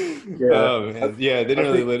 Yeah. Oh man. Yeah, they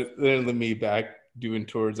didn't let me back doing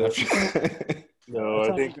tours after that. No, I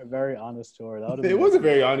think like a very honest tour. It was a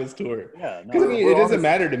very honest tour. Yeah, no, I mean, it doesn't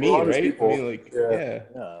matter to me, right? People. I mean, like, yeah.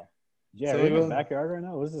 So are you in the backyard right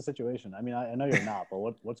now? What's the situation? I mean, I know you're not, but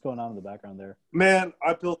what's going on in the background there? Man,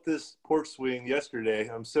 I built this porch swing yesterday.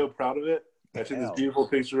 I'm so proud of it. I took this beautiful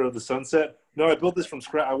picture of the sunset. No, I built this from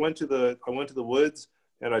scratch. I went to the woods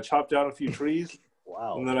and I chopped down a few trees.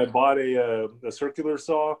 Wow. And then I bought a circular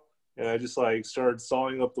saw. And I just like started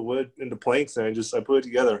sawing up the wood into planks, and I put it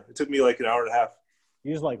together. It took me like an hour and a half.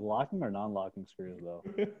 You use like locking or non-locking screws though?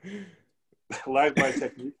 Lag my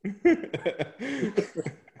technique.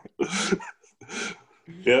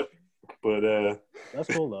 Yep. But that's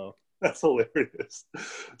cool though. That's hilarious.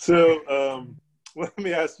 So let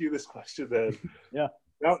me ask you this question then. Yeah.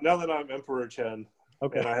 Now that I'm Emperor Chen,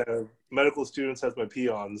 Okay. and I have medical students as my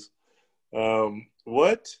peons,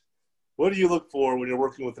 what do you look for when you're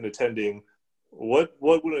working with an attending? What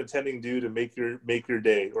would an attending do to make your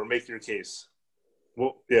day or make your case?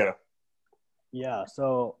 Well, yeah. Yeah,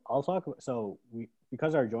 so I'll talk. So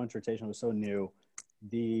because our joint rotation was so new,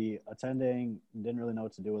 the attending didn't really know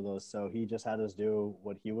what to do with us. So he just had us do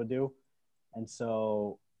what he would do. And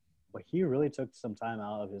so, but he really took some time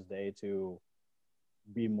out of his day to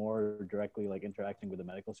be more directly like interacting with the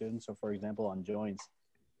medical students. So for example, on joints,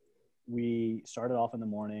 we started off in the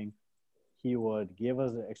morning. He would give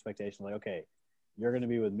us the expectation like, okay, you're going to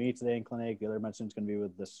be with me today in clinic. The other med student's going to be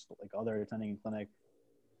with this like other attending in clinic.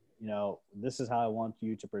 This is how I want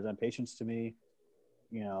you to present patients to me.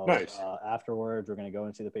 Nice. Afterwards, we're going to go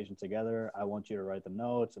and see the patient together. I want you to write the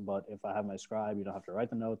notes, but if I have my scribe, you don't have to write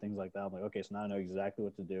the note, things like that. I'm like, okay, so now I know exactly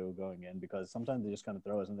what to do going in, because sometimes they just kind of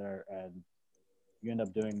throw us in there and you end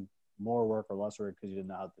up doing more work or less work because you didn't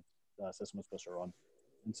know how the system was supposed to run.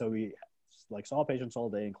 And so we like saw patients all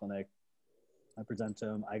day in clinic. I present to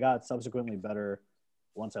him. I got subsequently better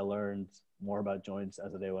once I learned more about joints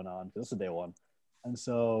as the day went on. This is day one. And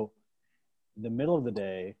so the middle of the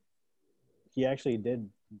day, he actually did.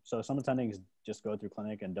 So some attendings just go through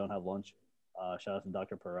clinic and don't have lunch. Shout out to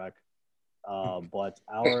Dr. Parekh. But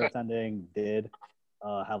our attending did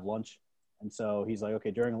have lunch. And so he's like,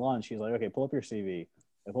 okay, during lunch, he's like, okay, pull up your CV.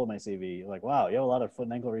 I pulled my CV. Like, wow, you have a lot of foot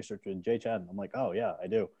and ankle research with J. Chen. I'm like, oh, yeah, I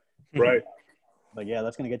do. Right. Like, yeah,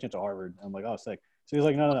 that's going to get you into Harvard. I'm like, oh, sick. So he's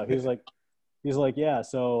like, no. He's like, yeah.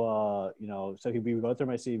 So, we would go through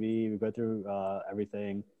my CV, we go through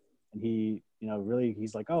everything. And he, really,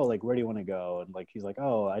 he's like, oh, like, where do you want to go? And like, he's like,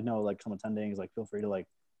 oh, I know like some attending. He's like, feel free to like,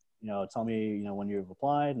 tell me, when you've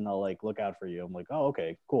applied and I'll like look out for you. I'm like, oh,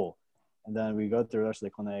 okay, cool. And then we go through the rest of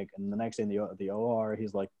the clinic. And the next day in the OR,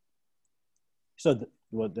 he's like, so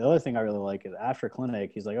the other thing I really like is after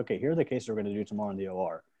clinic, he's like, okay, here are the cases we're going to do tomorrow in the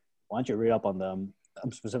OR. Why don't you read up on them?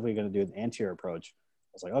 I'm specifically going to do an anterior approach.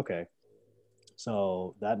 I was like, okay.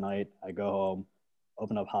 So that night I go home,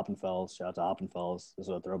 open up Hoppenfels, shout out to Hoppenfels. This is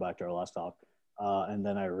a throwback to our last talk. And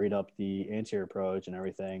then I read up the anterior approach and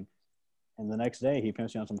everything. And the next day he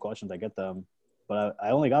pimps me on some questions. I get them, but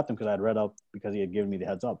I only got them because I had read up because he had given me the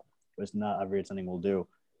heads up, which not every attending will do.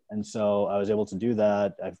 And so I was able to do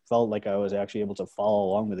that. I felt like I was actually able to follow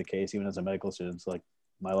along with the case, even as a medical student, like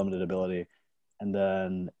my limited ability. And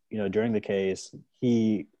then, during the case,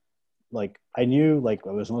 he, like, I knew, like,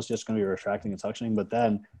 I was mostly just going to be retracting and suctioning, but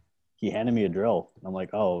then he handed me a drill. And I'm like,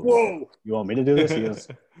 oh, Whoa. you want me to do this? He goes,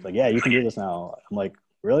 like, yeah, you can do this now. I'm like,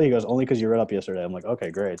 really? He goes, only because you read up yesterday. I'm like, okay,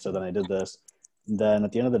 great. So then I did this. And then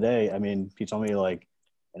at the end of the day, I mean, he told me, like,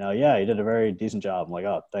 yeah, you did a very decent job. I'm like,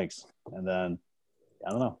 oh, thanks. And then, I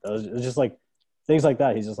don't know. It was just like things like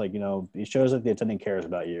that. He's just like, he shows that the attending cares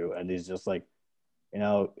about you. And he's just like,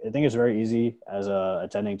 I think it's very easy as a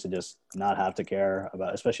attending to just not have to care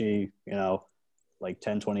about, especially, like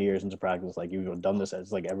 10, 20 years into practice, like you've done this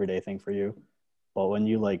as like everyday thing for you. But when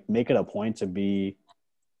you like make it a point to be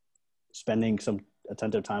spending some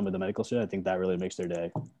attentive time with the medical student, I think that really makes their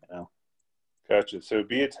day, Gotcha. So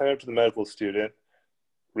be attentive to the medical student,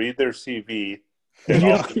 read their CV, you and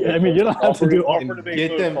don't have to do all. offer to make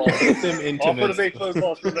Get them into offer to make phone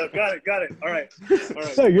calls from them. Got it. All right.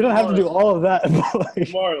 No, you don't have to do all of that.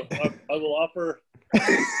 Tomorrow, I will offer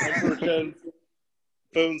Emperor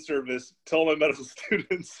phone service to all my medical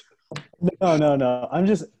students. No. I'm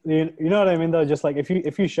just, you know what I mean though. Just like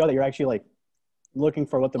if you show that you're actually like looking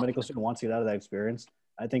for what the medical student wants to get out of that experience,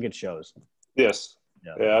 I think it shows. Yes.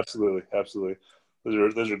 Yeah, absolutely.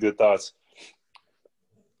 Those are good thoughts.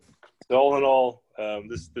 So all in all,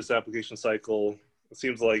 this application cycle, it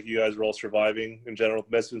seems like you guys are all surviving. In general,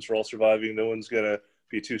 med students are all surviving. No one's gonna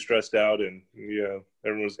be too stressed out, and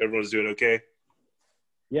everyone's doing okay.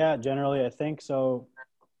 Yeah, generally, I think so.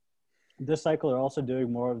 This cycle, they're also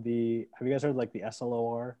doing more of the. Have you guys heard like the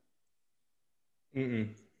SLOR?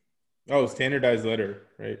 Oh, standardized letter,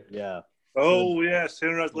 right? Yeah. Oh, yeah,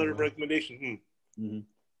 standardized letter of recommendation. Mm-hmm.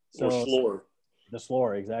 So, or SLOR. The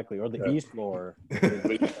SLOR, exactly, or the E-SLOR.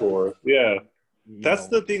 SLOR. Yeah. That's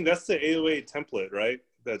the thing. That's the AOA template, right?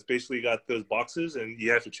 That's basically got those boxes, and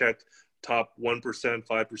you have to check top 1%,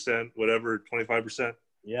 5%, whatever, 25%.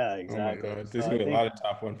 Yeah, exactly. Oh my God. There's going to be a lot of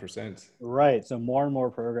top 1%. Right. So more and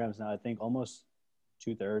more programs now, I think almost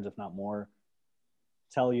 2/3, if not more,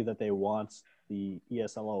 tell you that they want the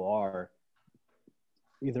ESLOR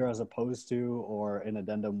either as opposed to or an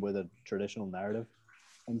addendum with a traditional narrative.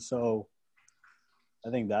 And so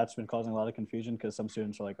I think that's been causing a lot of confusion because some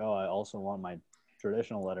students are like, oh, I also want my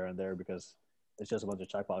traditional letter in there because it's just a bunch of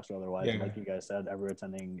checkboxes otherwise. Yeah. And like you guys said, every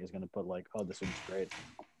attending is going to put like, oh, this student's great.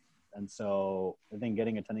 And so I think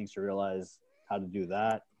getting attendings to realize how to do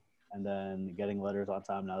that, and then getting letters on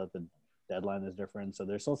time now that the deadline is different. So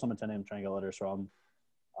there's still some attending I'm trying to get letters from.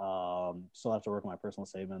 Still have to work on my personal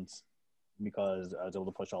statements because I was able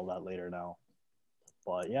to push all that later now.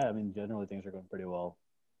 But yeah, I mean, generally things are going pretty well.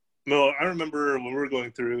 No, I remember when we were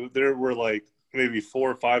going through, there were like maybe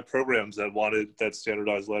 4 or 5 programs that wanted that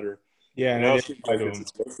standardized letter. Yeah, And and I now it did seems apply like to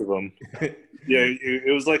it's most of them. them. Yeah,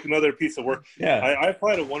 it was like another piece of work. Yeah. I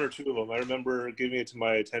applied to 1 or 2 of them. I remember giving it to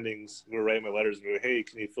my attendings who were writing my letters and go, hey,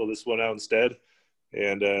 can you fill this one out instead?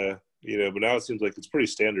 And, but now it seems like it's pretty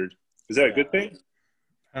standard. Is that a good thing?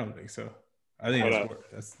 I don't think so. I think Why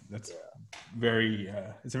that's very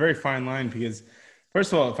it's a very fine line because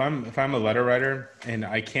first of all, if I'm a letter writer and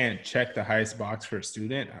I can't check the highest box for a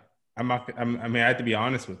student, I have to be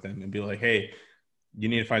honest with them and be like, hey, you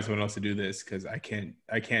need to find someone else to do this because I can't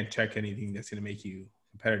check anything that's going to make you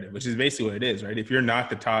competitive, which is basically what it is, right? If you're not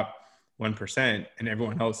the top 1% and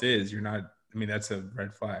everyone else is, you're not. I mean, that's a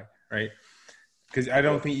red flag, right? Because I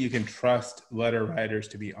don't think you can trust letter writers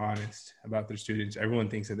to be honest about their students. Everyone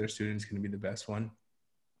thinks that their student's going to be the best one.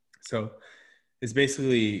 So it's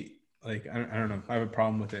basically like, I don't know. I have a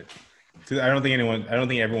problem with it. Because I don't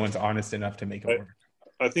think everyone's honest enough to make it work.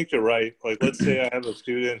 I think you're right. Like, let's say I have a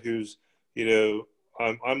student who's,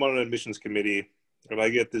 I'm on an admissions committee and I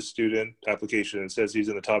get this student application and it says he's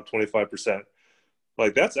in the top 25%.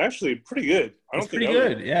 Like, that's actually pretty good. I don't think I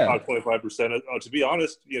was top 25%. To be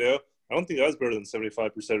honest, I don't think I was better than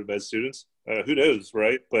 75% of med students. Who knows,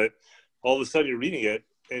 right? But all of a sudden you're reading it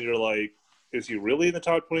and you're like, is he really in the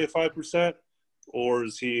top 25%? Or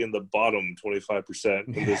is he in the bottom 25%?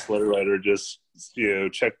 And this letter writer just,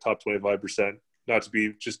 check top 25%, not to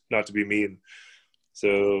be mean.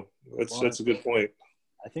 So that's a good point.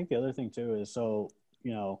 I think the other thing too is,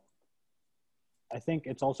 I think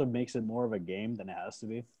it also makes it more of a game than it has to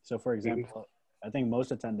be. So for example, I think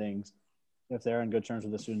most attendings, if they're on good terms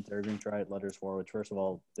with the student, they're going to write letters for, which first of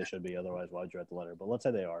all, they should be. Otherwise, why would you write the letter? But let's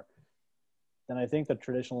say they are. Then I think the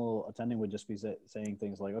traditional attending would just be saying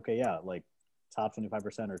things like, okay, yeah, like top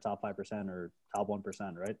 25% or top 5% or top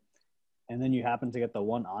 1%, right? And then you happen to get the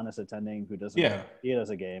one honest attending who doesn't see it as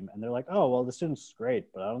a game. And they're like, oh, well, the student's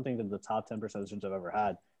great, but I don't think that the top 10% of the students I've ever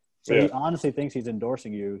had. So he honestly thinks he's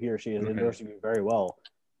endorsing you. He or she is endorsing you very well.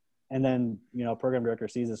 And then, program director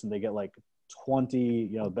sees this and they get like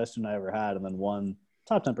 20, best student I ever had, and then one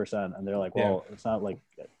top 10%. And they're like, well, it's not like,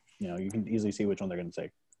 you can easily see which one they're going to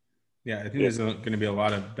take. Yeah, I think there's going to be a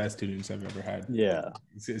lot of best students I've ever had. Yeah.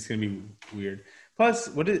 It's going to be weird. Plus,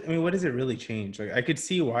 what does it really change? Like, I could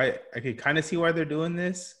kind of see why they're doing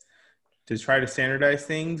this to try to standardize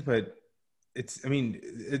things, but at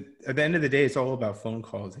the end of the day, it's all about phone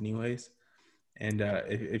calls anyways. And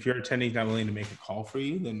if your attending's not willing to make a call for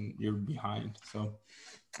you, then you're behind. So,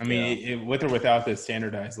 with or without the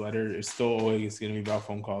standardized letter, it's still always going to be about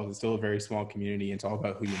phone calls. It's still a very small community. It's all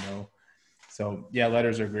about who you know. So, yeah,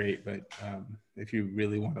 letters are great, but if you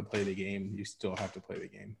really want to play the game, you still have to play the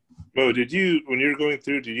game. Mo, when you were going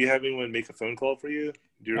through, did you have anyone make a phone call for you?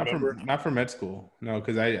 Do you remember? Not for med school. No,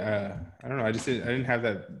 because I don't know. I didn't have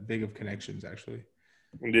that big of connections, actually.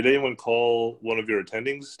 And did anyone call one of your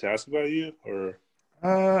attendings to ask about you? Or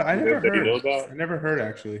I never heard. You know about? I never heard,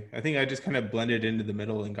 actually. I think I just kind of blended into the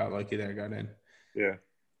middle and got lucky that I got in. Yeah.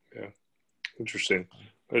 Interesting.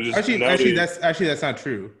 Actually, that's not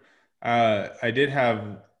true. I did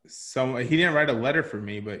have someone. He didn't write a letter for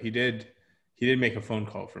me, but he did make a phone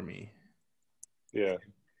call for me. Yeah.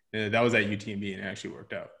 That was at UTMB, and it actually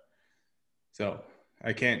worked out. So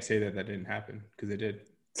I can't say that didn't happen because it did.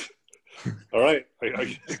 All right.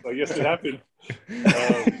 I guess it happened.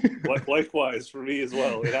 Likewise for me as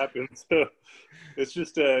well. It happened. So it's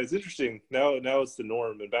just it's interesting. Now it's the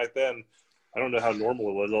norm. And back then, I don't know how normal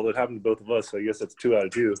it was, although it happened to both of us. So I guess that's 2 out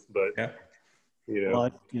of 2. But yeah.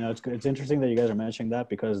 Well, it's interesting that you guys are mentioning that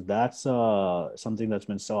because that's something that's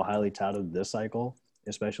been so highly touted this cycle,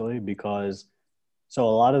 especially because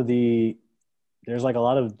there's like a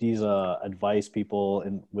lot of these advice people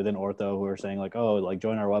within ortho who are saying like, oh, like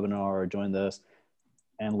join our webinar or join this,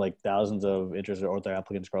 and like thousands of interested ortho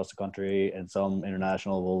applicants across the country and some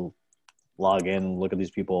international will log in and look at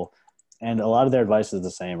these people, and a lot of their advice is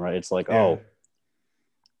the same, right? It's like,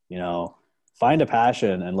 find a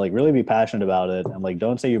passion and like really be passionate about it, and like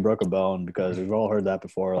don't say you broke a bone because we've all heard that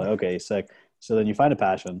before. Like, okay, sick. So then you find a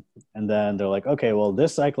passion, and then they're like, okay, well,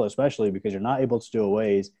 this cycle especially because you're not able to do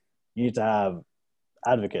aways, you need to have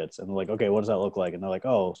advocates. And they're like, okay, what does that look like? And they're like,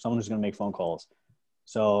 oh, someone who's going to make phone calls.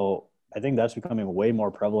 So I think that's becoming way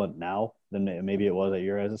more prevalent now than maybe it was at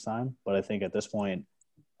your guys' time. But I think at this point,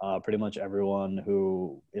 pretty much everyone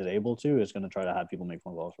who is able to is going to try to have people make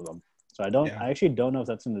phone calls for them. So Yeah. I actually don't know if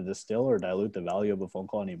that's going to distill or dilute the value of a phone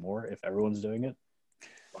call anymore if everyone's doing it.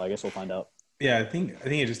 Well, I guess we'll find out. Yeah, I think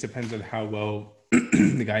it just depends on how well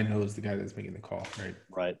the guy knows the guy that's making the call, right?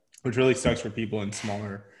 Right. Which really sucks for people in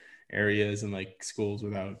smaller areas and like schools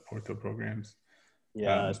without ortho programs.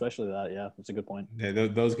 Yeah, especially that. Yeah, that's a good point. Yeah,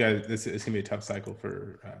 those guys. This is gonna be a tough cycle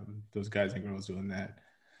for those guys and girls doing that.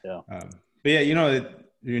 Yeah. But yeah,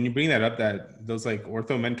 when you bring that up, that those like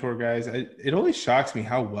ortho mentor guys, it always shocks me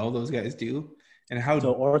how well those guys do and how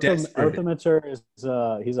So desperate. Orthomentor is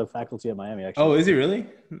he's a faculty at Miami actually. Oh, is he really?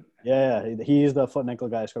 Yeah, he's the foot and ankle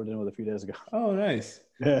guy I scrubbed in with a few days ago. Oh, nice.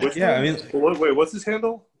 Which Yeah, one? I mean, Wait, what's his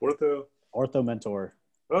handle? Orthomentor.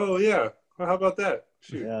 Oh yeah. Well, how about that?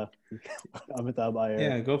 Shoot. Yeah, I'm at that buyer.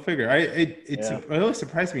 yeah, go figure. It always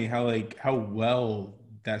surprised me how well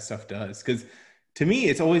that stuff does, because to me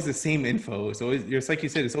it's always the same info. It's like you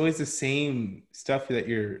said, it's always the same stuff that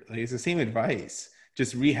it's the same advice,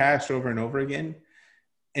 just rehashed over and over again,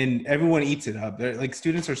 and everyone eats it up. They're like,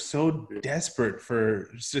 students are so desperate for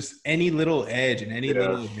just any little edge and any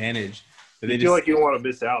little advantage that You they feel like you don't want to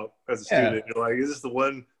miss out as a Yeah. student. You're like, is this the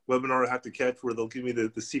one webinar I have to catch where they'll give me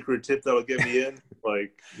the secret tip that'll get me in?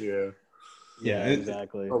 Like, yeah. Yeah,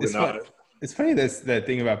 exactly. Probably It's not. it's funny that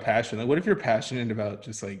thing about passion. Like, what if you're passionate about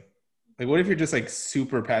just like what if you're just like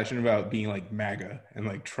super passionate about being like MAGA and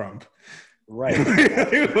like Trump? Right.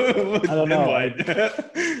 I don't know. I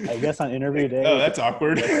I guess on interview day. Oh, that's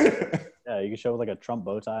awkward. Yeah, you can show with like a Trump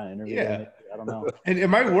bow tie on interview day. I don't know. And it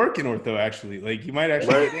might work in ortho actually. Like you might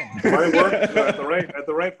actually It might work at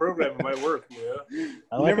the right program. It might work. Yeah.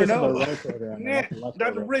 I like never this in know. the right program. I like the left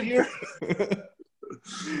Dr. program. Britt here.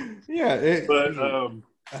 Yeah, But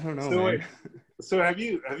I don't know. so Man. so have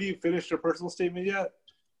you finished your personal statement yet?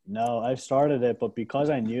 No, I've started it, but because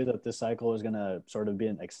I knew that this cycle was gonna sort of be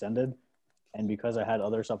extended, and because I had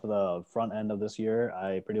other stuff at the front end of this year,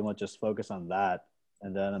 I pretty much just focused on that,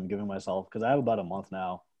 and then I'm giving myself, because I have about a month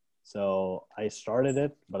now, so I started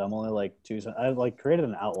it, but I'm only like I've like created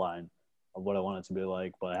an outline of what I want it to be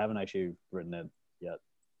like, but I haven't actually written it yet.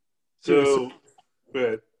 So,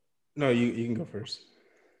 but No, you can go first.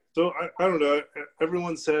 so I don't know.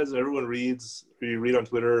 Everyone reads, you read on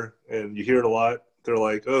Twitter, and you hear it a lot. They're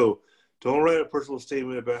like, "Oh, don't write a personal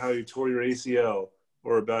statement about how you tore your ACL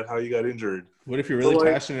or about how you got injured." What if you're really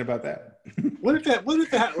passionate about that? What if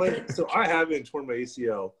that like? So I haven't torn my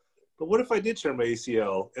ACL, but what if I did tear my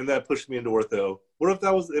ACL and that pushed me into ortho? What if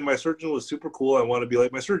that was and my surgeon was super cool? I want to be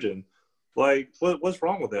like my surgeon. Like, what's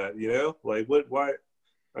wrong with that? You know, like what? Why?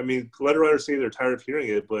 I mean, letter writers say they're tired of hearing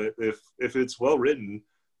it, but if it's well written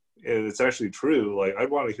and it's actually true, like I'd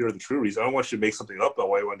want to hear the true reason. I don't want you to make something up about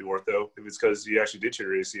why you want to do ortho. If it's because you actually did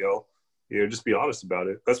tear your ACL, just be honest about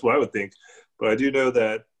it. That's what I would think. But I do know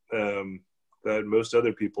that that most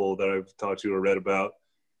other people that I've talked to or read about,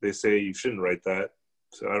 they say you shouldn't write that.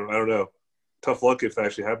 So I don't know. Tough luck if that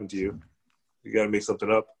actually happened to you. You got to make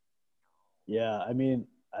something up. Yeah, I mean,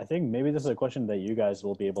 I think maybe this is a question that you guys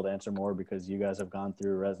will be able to answer more because you guys have gone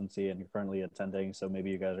through residency and you're currently attending. So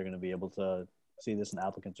maybe you guys are going to be able to see this in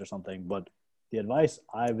applicants or something. But the advice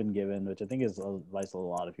I've been given, which I think is advice a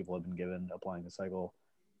lot of people have been given applying the cycle,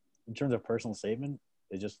 in terms of personal statement,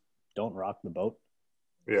 is just don't rock the boat.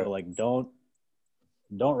 Yeah. So like don't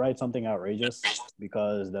write something outrageous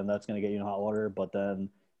because then that's going to get you in hot water. But then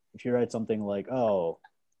if you write something like, oh,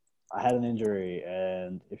 I had an injury,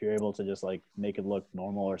 and if you're able to just like make it look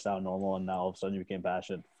normal or sound normal and now all of a sudden you became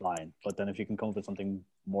passionate, fine. But then if you can come up with something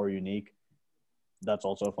more unique, that's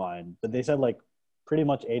also fine. But they said like pretty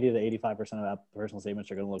much 80 to 85% of personal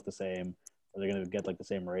statements are going to look the same, or they're going to get like the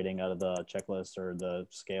same rating out of the checklist or the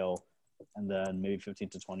scale. And then maybe 15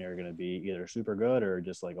 to 20 are going to be either super good or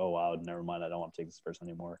just like, oh, wow, never mind. I don't want to take this person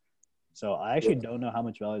anymore. So I actually don't know how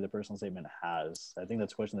much value the personal statement has. I think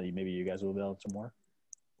that's a question that maybe you guys will be able to more.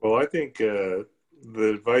 Well, I think the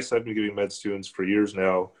advice I've been giving med students for years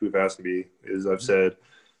now who've asked me is I've said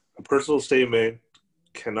a personal statement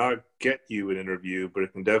cannot get you an interview, but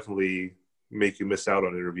it can definitely make you miss out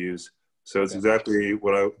on interviews. So it's exactly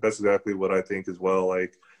that's exactly what I think as well.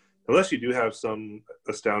 Like, unless you do have some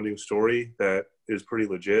astounding story that is pretty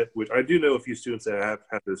legit, which I do know a few students that have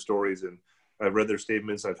had those stories, and I've read their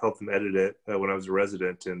statements. I've helped them edit it when I was a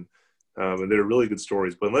resident, and they're really good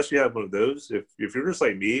stories. But unless you have one of those, if you're just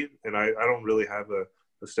like me and I don't really have a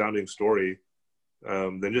astounding story,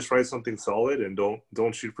 then just write something solid and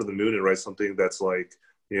don't shoot for the moon and write something that's like,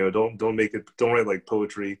 don't write like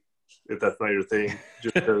poetry. if that's not your thing.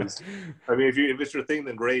 Just because, I mean, if it's your thing,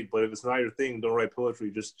 then great. But if it's not your thing, don't write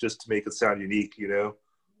poetry just to make it sound unique. You know,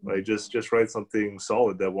 like just write something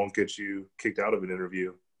solid that won't get you kicked out of an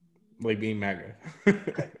interview. Like being MAGA.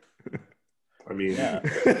 I mean, Yeah.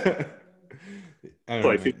 I don't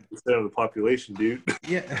like know, 50% of the population, dude.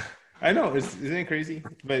 yeah, I know. Isn't it crazy?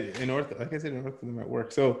 But in ortho, like I said, in ortho, them at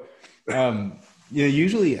work. So,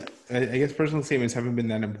 usually, I guess personal statements haven't been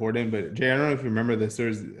that important. But Jay, I don't know if you remember this.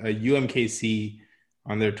 There's a UMKC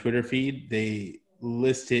on their Twitter feed. They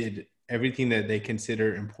listed everything that they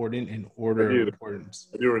consider important in order of importance.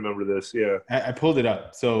 I do remember this. Yeah, I pulled it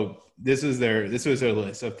up. So this was their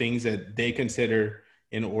list of things that they consider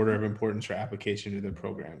in order of importance for application to the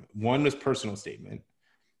program. 1 was personal statement.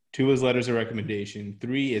 2 was letters of recommendation.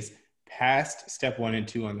 3 is passed step 1 and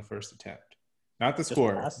 2 on the first attempt. Not the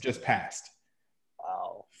score, just passed.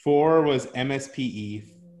 Wow. 4 was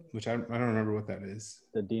MSPE, which I don't remember what that is.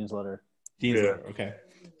 The dean's letter. Dean's letter, okay.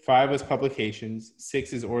 5 was publications.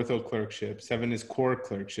 6 is ortho clerkship. 7 is core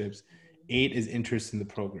clerkships. 8 is interest in the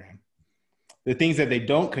program. The things that they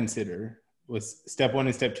don't consider was step 1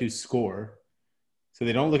 and step 2 score. So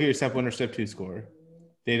they don't look at your step 1 or step 2 score.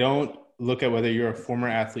 They don't look at whether you're a former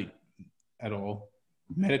athlete at all,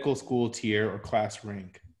 medical school tier or class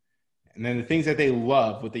rank. And then the things that they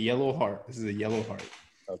love with the yellow heart, this is a yellow heart,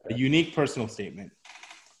 a unique personal statement,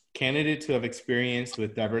 candidates who have experience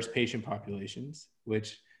with diverse patient populations,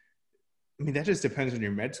 which, I mean, that just depends on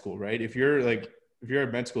your med school, right? If you're a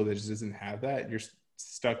med school that just doesn't have that, you're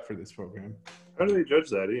stuck for this program. How do they judge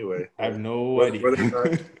that anyway? I have no idea.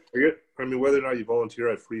 Whether or not you volunteer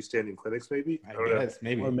at freestanding clinics, maybe? I guess,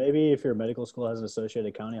 maybe. Or maybe if your medical school has an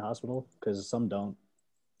associated county hospital, because some don't.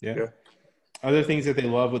 Yeah. Other things that they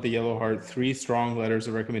love with the yellow heart: 3 strong letters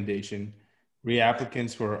of recommendation,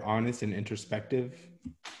 reapplicants who are honest and introspective.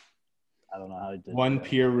 I don't know how they did 1 that.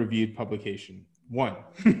 peer-reviewed publication. 1.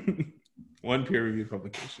 1 peer-reviewed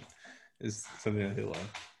publication is something that they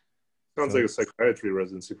love. Sounds like a psychiatry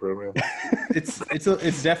residency program. It's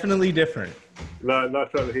definitely different.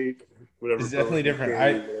 Not trying to hate whatever. It's definitely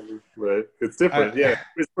different. But it's different.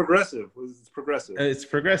 It's progressive. It's progressive. It's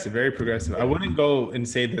progressive, very progressive. I wouldn't go and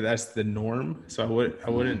say that that's the norm. So I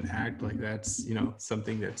wouldn't act like that's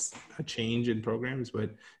something that's a change in programs.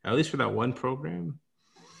 But at least for that one program,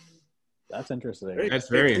 that's interesting. That's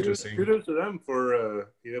very interesting. Kudos to them for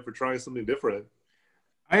for trying something different.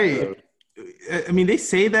 I mean, they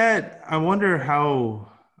say that. I wonder how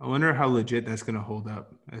legit that's going to hold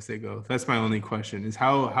up as they go. That's my only question: is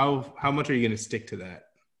how much are you going to stick to that?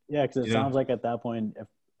 Yeah, because it sounds like at that point, if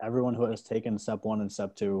everyone who has taken step 1 and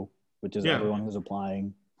step 2, which is everyone who's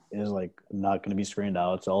applying, is like not going to be screened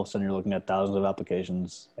out. So all of a sudden, you're looking at thousands of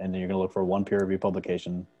applications, and then you're going to look for 1 peer review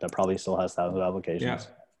publication that probably still has thousands of applications. Yeah.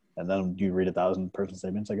 And then you read 1,000 person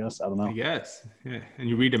statements, I guess. I don't know. I guess. Yeah. And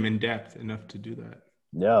you read them in depth enough to do that.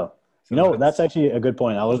 Yeah. That's actually a good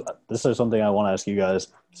point. This is something I want to ask you guys.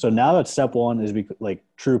 So now that step 1 is like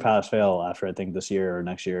true pass fail after I think this year or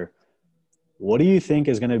next year, what do you think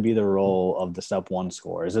is going to be the role of the step 1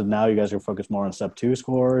 score? Is it now you guys are focused more on step 2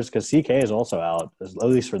 scores? Because CK is also out, at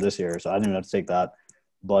least for this year. So I didn't even have to take that.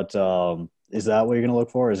 But is that what you're going to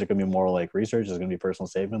look for? Is it going to be more like research? Is it going to be personal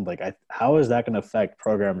statement? Like, how is that going to affect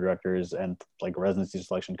program directors and like residency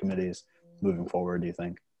selection committees moving forward, do you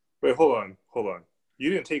think? Wait, hold on. You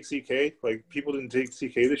didn't take CK? Like, people didn't take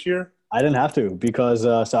CK this year? I didn't have to because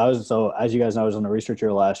so as you guys know, I was on a research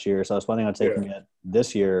year last year, so I was planning on taking it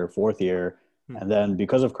this year, 4th year, and then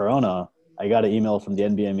because of Corona, I got an email from the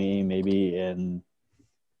NBME maybe in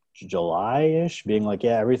July-ish, being like,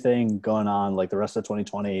 everything going on, like the rest of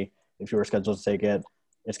 2020, if you were scheduled to take it,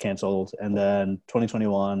 it's canceled, and then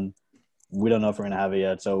 2021, we don't know if we're gonna have it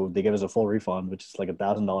yet, so they give us a full refund, which is like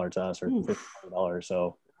 $1,000 test or $50.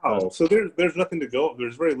 So. So there's nothing to go.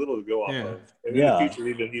 There's very little to go off of, and in the future,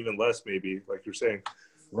 even less, maybe, like you're saying.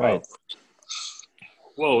 Right.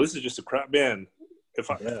 Whoa, this is just a crap, man.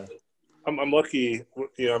 I'm lucky.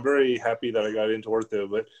 I'm very happy that I got into ortho.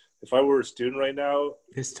 But if I were a student right now,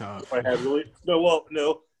 it's tough. If I had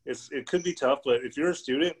it could be tough. But if you're a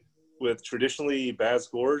student with traditionally bad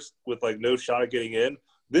scores, with like no shot at getting in,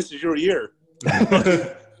 this is your year.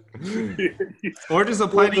 Or just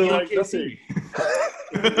apply to UMKC.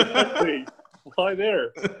 Exactly. Why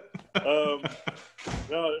there? No,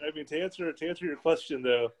 I mean, to answer your question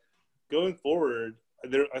though, going forward,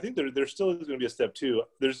 I think there still is going to be a step 2.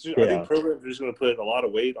 I think programs are just going to put a lot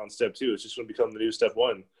of weight on step 2. It's just going to become the new step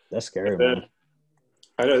 1. That's scary, man.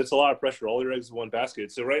 I know it's a lot of pressure. All your eggs in one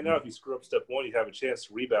basket. So right now, if you screw up step 1, you have a chance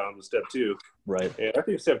to rebound with step 2. Right. And I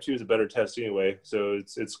think step 2 is a better test anyway. So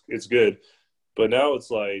it's good. But now it's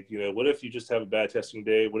like, what if you just have a bad testing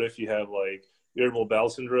day? What if you have like irritable bowel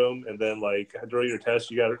syndrome, and then like during your test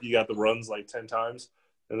you got the runs like 10 times,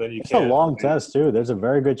 and then you It's a can't long test too. There's a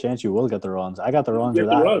very good chance you will get the runs. I got the runs get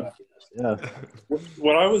the without. run. Yeah.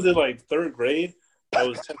 When I was in like third grade, I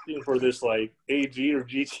was testing for this like AG or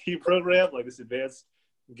GT program, like this advanced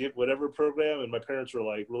get whatever program, and my parents were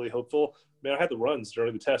like really hopeful. Man, I had the runs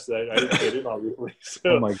during the test that I didn't get in, obviously. Oh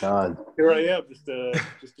So my God. here I am, just a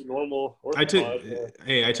normal I took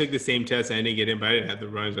orthopod. I took the same test. I didn't get in, but I didn't have the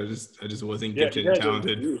runs. I just wasn't Yeah, gifted you and had those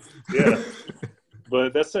talented. views. Yeah,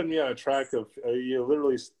 but that sent me on a track of you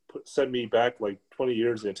literally sent me back like 20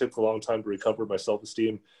 years, and it took a long time to recover my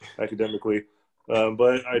self-esteem academically.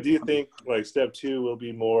 But I do think like step two will be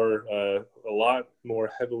a lot more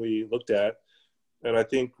heavily looked at, and I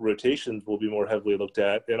think rotations will be more heavily looked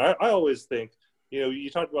at. And I always think, you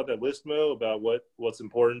talked about that list, Mo, about what's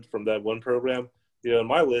important from that one program. In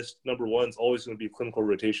my list, number one is always going to be clinical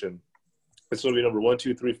rotation. It's going to be number 1,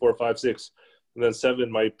 2, 3, 4, 5, 6, and then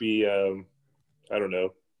 7 might be I don't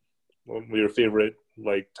know, your favorite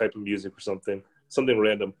like type of music or something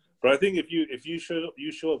random. But I think if you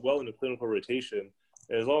show up well in a clinical rotation,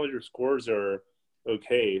 and as long as your scores are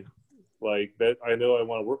okay, like that, I know I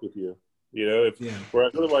want to work with you. If Yeah.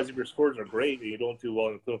 whereas otherwise, if your scores are great and you don't do well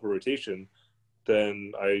in clinical rotation,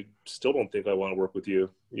 then I still don't think I want to work with you.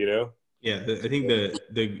 Yeah, I think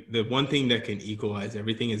the one thing that can equalize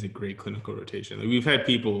everything is a great clinical rotation. Like we've had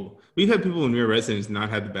people when we were residents not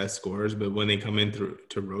have the best scores, but when they come in through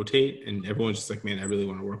to rotate, and everyone's just like, man, I really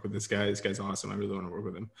want to work with this guy. This guy's awesome. I really want to work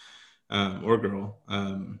with him, or girl.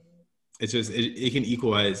 It's just it can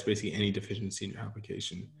equalize basically any deficiency in your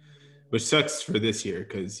application, which sucks for this year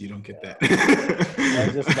because you don't get that. I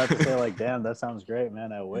was just about to say, like, damn, that sounds great,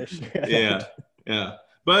 man. I wish. Yeah, yeah.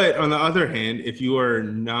 But on the other hand, if you are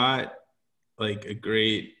not like a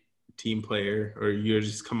great team player or you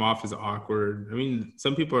just come off as awkward. I mean,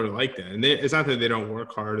 some people are like that. And it's not that they don't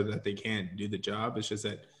work hard or that they can't do the job. It's just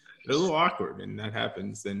that they're a little awkward and that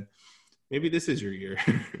happens. Then maybe this is your year.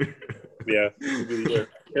 Yeah, this would be the year.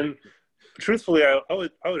 And truthfully, I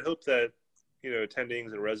would hope that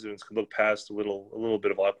attendings and residents can look past a little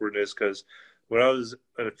bit of awkwardness, because when I was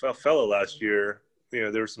a fellow last year,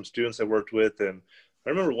 there were some students I worked with, and I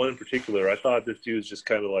remember one in particular. I thought this dude was just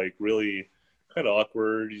kind of like really kind of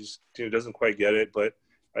awkward. He just doesn't quite get it, but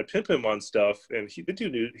I pimp him on stuff, and the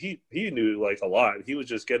dude knew he knew like a lot. He was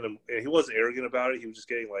just getting him, and he wasn't arrogant about it. He was just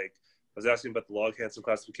getting like I was asking about the log handsome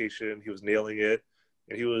classification. He was nailing it,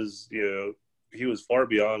 and he was far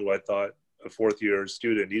beyond what I thought a fourth year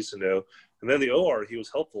student needs to know. And then the OR, he was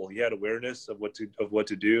helpful. He had awareness of what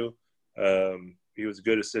to do. He was a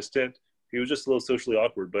good assistant. He was just a little socially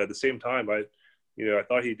awkward, but at the same time, I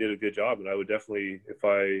thought he did a good job, and I would definitely, if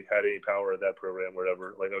I had any power at that program or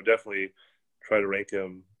whatever, like I would definitely try to rank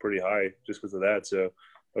him pretty high just because of that. So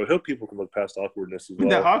I would hope people can look past awkwardness as well.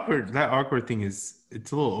 That awkward thing it's a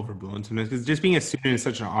little overblown sometimes because just being a student is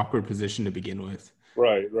such an awkward position to begin with.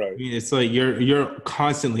 Right. I mean, it's like you're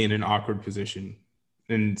constantly in an awkward position,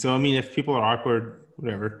 and so I mean, if people are awkward,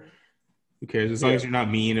 whatever, who cares? As long as you're not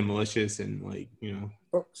mean and malicious and like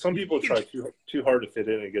Some people try too hard to fit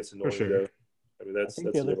in, and it gets annoying. For sure. Though. I mean, I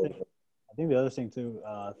think the other thing too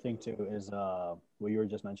is what you were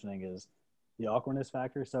just mentioning is the awkwardness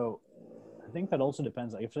factor. So I think that also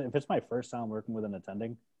depends. Like if it's my first time working with an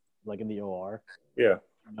attending, like in the OR, yeah,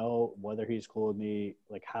 know whether he's cool with me,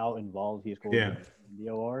 like how involved he's cool with me in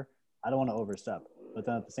the OR. I don't want to overstep, but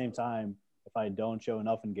then at the same time, if I don't show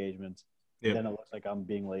enough engagement, then it looks like I'm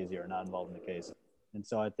being lazy or not involved in the case. And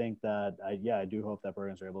so I think that I do hope that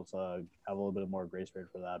programs are able to have a little bit more grace period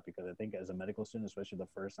for that, because I think as a medical student, especially the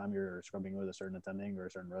first time you're scrubbing with a certain attending or a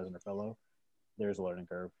certain resident or fellow, there's a learning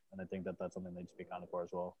curve, and I think that that's something they need to be accounted for as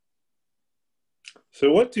well.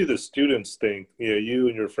 So what do the students think? You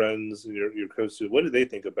and your friends and your co-students, what do they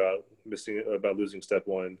think about losing step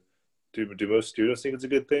one? Do most students think it's a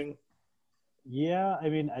good thing? Yeah, I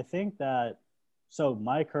mean, I think that so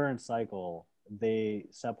my current cycle,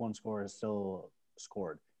 step one score is still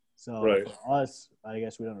scored. So right. For us, I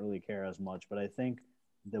guess we don't really care as much, but I think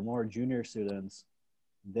the more junior students,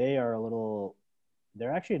 they're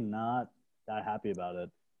actually not that happy about it,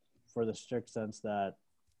 for the strict sense that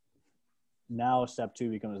now step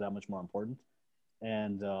two becomes that much more important.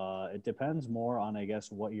 And it depends more on, I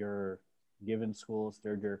guess, what your given school's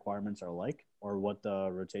third year requirements are like, or what the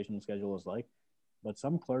rotational schedule is like. But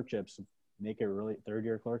some clerkships third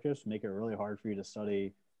year clerkships make it really hard for you to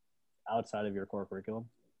study outside of your core curriculum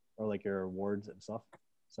or like your wards and stuff.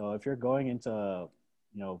 So if you're going into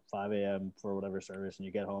 5 a.m. for whatever service and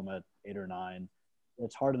you get home at 8 or 9,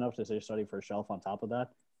 it's hard enough to say study for a shelf on top of that.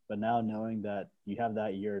 But now knowing that you have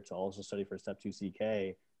that year to also study for Step 2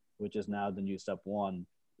 CK, which is now the new Step 1,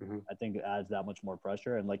 I think it adds that much more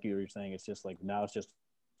pressure. And like you were saying, it's just like now it's just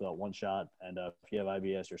one shot. And if you have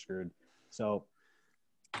IBS, you're screwed. So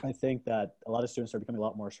I think that a lot of students are becoming a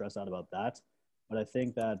lot more stressed out about that. But I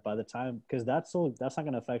think that by the time, because that's not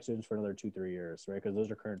going to affect students for another 2-3 years, right? Because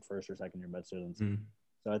those are current first or second year med students.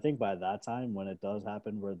 So I think by that time, when it does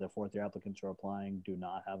happen, where the fourth year applicants who are applying do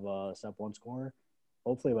not have a Step 1 score,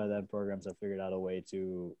 hopefully by then programs have figured out a way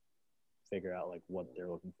to figure out like what they're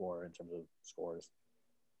looking for in terms of scores.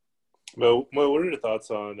 Mo, what are your thoughts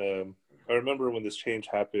on? I remember when this change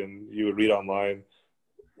happened, you would read online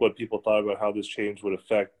what people thought about how this change would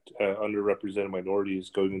affect underrepresented minorities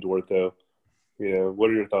going into ortho. What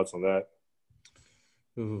are your thoughts on that?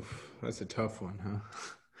 Oof, that's a tough one,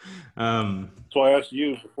 huh? So I asked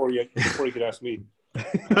you before you could ask me.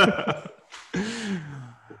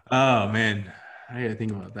 Oh man, I gotta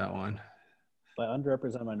think about that one. By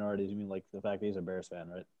underrepresented minorities, you mean like the fact that he's a Bears fan,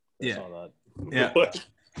 right? I saw that. Yeah. What?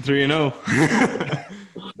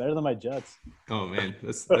 3-0. Better than my Jets. Oh man,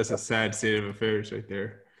 that's a sad state of affairs right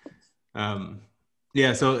there.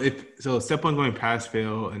 Yeah. So Step 1 going pass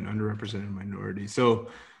fail and underrepresented minorities. So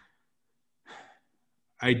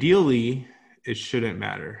ideally, it shouldn't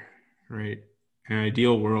matter, right? In an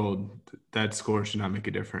ideal world, that score should not make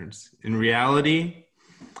a difference. In reality,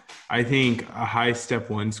 I think a high Step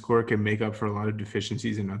 1 score can make up for a lot of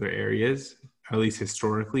deficiencies in other areas. At least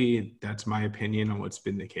historically, that's my opinion on what's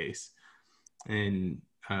been the case. And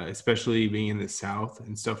especially being in the South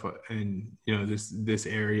and stuff, and this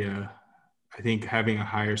area, I think having a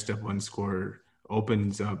higher Step 1 score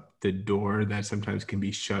opens up the door that sometimes can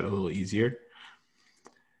be shut a little easier.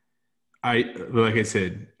 Like I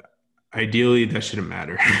said, ideally that shouldn't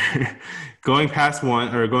matter. Going past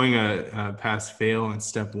one or going a past fail on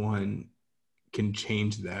Step 1 can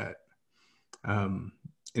change that. And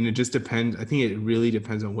it just depends. I think it really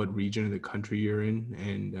depends on what region of the country you're in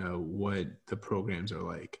and what the programs are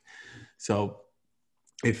like. So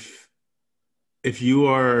if you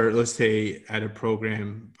are, let's say, at a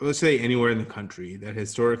program, let's say anywhere in the country that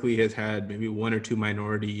historically has had maybe one or two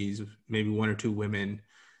minorities, maybe one or two women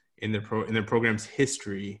in their program's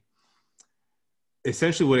history,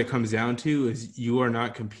 essentially what it comes down to is you are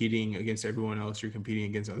not competing against everyone else. You're competing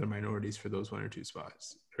against other minorities for those one or two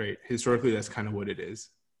spots, right? Historically, that's kind of what it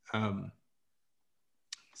is.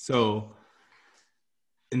 So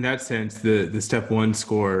in that sense, the Step 1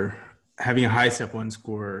 score, having a high Step 1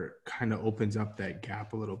 score kind of opens up that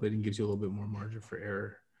gap a little bit and gives you a little bit more margin for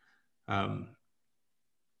error.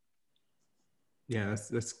 Yeah,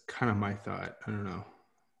 that's kind of my thought. I don't know.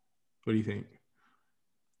 What do you think?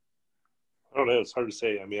 I don't know. It's hard to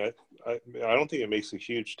say. I mean, I don't think it makes a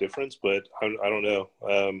huge difference, but I don't know.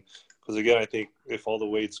 Because again, I think if all the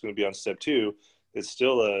weight's going to be on Step 2, it's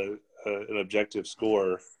still an objective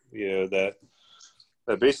score, that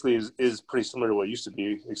basically is pretty similar to what it used to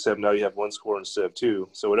be, except now you have one score instead of two.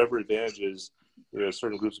 So whatever advantages,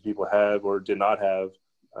 certain groups of people have or did not have,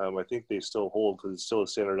 I think they still hold because it's still a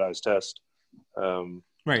standardized test.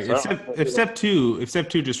 Right. So if Step 2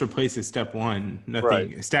 just replaces Step 1, nothing,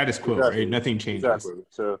 right. Status quo, Exactly. right? Nothing changes. Exactly.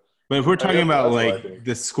 So, but if we're talking about like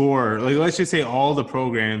the score, like let's just say all the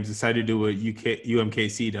programs decide to do what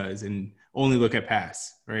UMKC does and only look at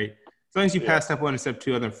pass, right? As long as you pass Step 1 and Step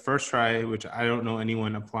 2 on the first try, which I don't know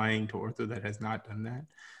anyone applying to ortho that has not done that,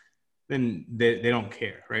 then they don't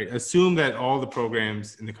care, right? Assume that all the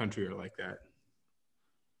programs in the country are like that.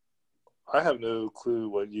 I have no clue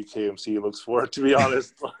what UKMC looks for, to be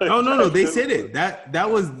honest. Oh no, they said it. That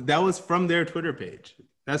was from their Twitter page.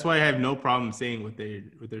 That's why I have no problem saying what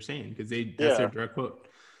they're saying because that's their direct quote.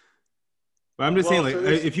 But I'm just saying, like,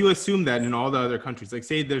 if you assume that in all the other countries, like,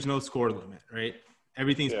 say there's no score limit, right?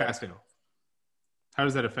 Everything's pass fail. How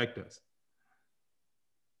does that affect us?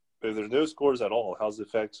 If there's no scores at all, how's it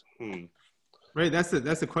affect? Right. That's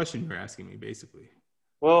the question you're asking me, basically.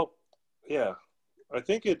 Well, yeah. I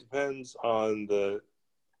think it depends on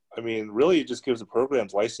really it just gives the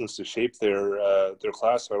programs license to shape their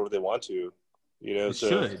class however they want to, It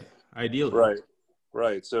should, ideally.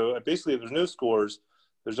 Right. So basically, if there's no scores,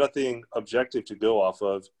 there's nothing objective to go off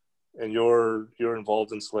of, and you're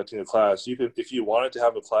involved in selecting a class. You could, if you wanted to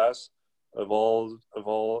have a class of all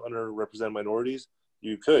underrepresented minorities,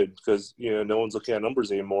 you could, because no one's looking at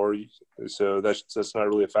numbers anymore, so that's not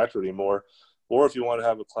really a factor anymore. Or if you want to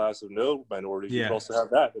have a class of no minorities, you can also have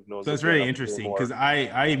that. If no one's that's very interesting because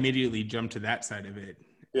I immediately jumped to that side of it.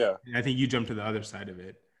 Yeah. And I think you jumped to the other side of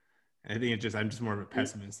it. I think I'm just more of a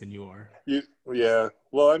pessimist than you are. Yeah.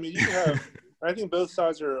 Well, I mean, you can have. I think both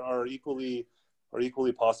sides are equally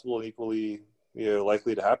possible and equally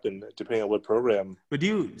likely to happen depending on what program. But do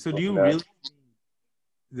you really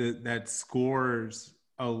that scores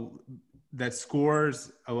allow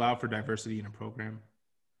for diversity in a program?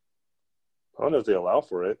 I don't know if they allow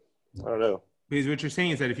for it. I don't know. Because what you're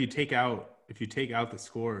saying is that if you take out the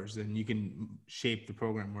scores, then you can shape the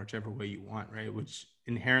program whichever way you want, right? Which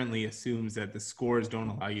inherently assumes that the scores don't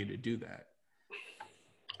allow you to do that.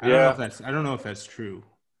 I don't know if that's true.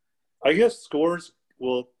 I guess scores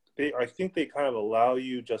I think they kind of allow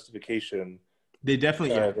you justification. They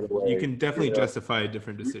definitely, you can definitely justify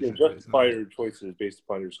different decisions. You can justify your choices based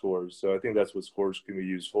upon your scores. So I think that's what scores can be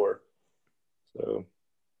used for. So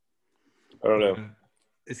I don't know.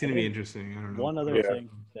 It's going to be interesting. I don't know. One other thing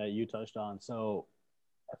that you touched on. So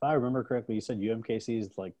if I remember correctly, you said UMKC is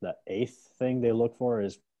like the 8th thing they look for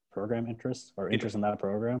is program interest or interest in that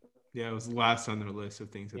program. Yeah, it was last on their list of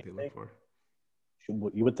things that they look for.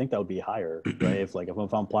 You would think that would be higher, right? If I'm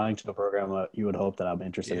applying to the program, you would hope that I'm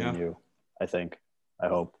interested in you. I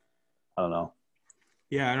hope. I don't know.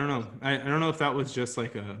 Yeah, I don't know. I don't know if that was just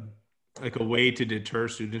like a way to deter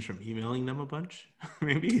students from emailing them a bunch,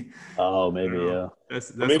 maybe. Oh, maybe, yeah.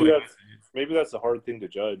 Maybe that's a hard thing to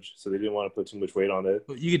judge, so they didn't want to put too much weight on it.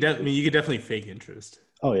 You could definitely fake interest.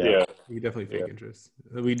 Oh yeah. You could definitely fake interest.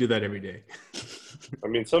 We do that every day. I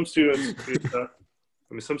mean, some students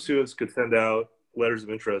could send out letters of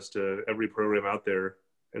interest to every program out there,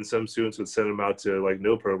 and some students would send them out to like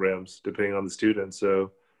no programs, depending on the student.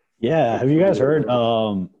 So, yeah, have you guys heard?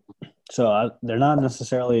 They're not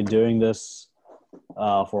necessarily doing this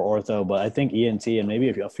for ortho, but I think ENT and maybe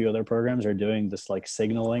a few other programs are doing this like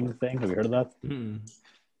signaling thing. Have you heard of that? Mm-hmm.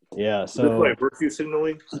 Yeah. So is this like virtue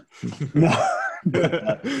signaling? No.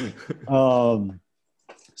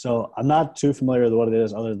 So I'm not too familiar with what it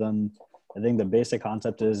is, other than I think the basic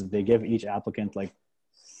concept is they give each applicant like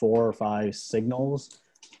 4 or 5 signals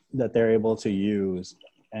that they're able to use.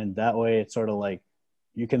 And that way it's sort of like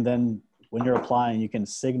you can then, when you're applying, you can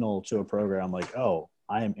signal to a program like, oh,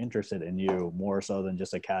 I am interested in you more so than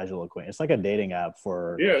just a casual acquaintance. It's like a dating app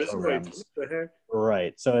for programs. This is like, what the heck?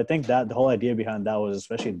 Right. So I think that the whole idea behind that was,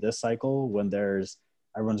 especially this cycle, when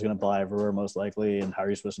everyone's going to apply everywhere most likely, and how are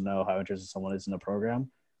you supposed to know how interested someone is in a program?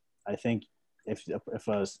 I think if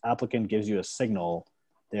an applicant gives you a signal,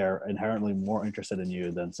 they're inherently more interested in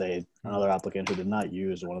you than, say, another applicant who did not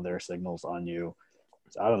use one of their signals on you.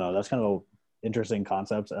 So I don't know. That's kind of an interesting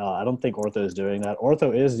concept. I don't think ortho is doing that.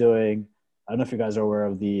 Ortho is doing, I don't know if you guys are aware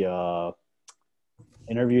of the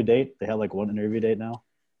interview date. They have like one interview date now.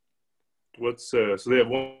 So they have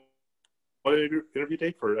one interview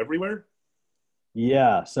date for everywhere?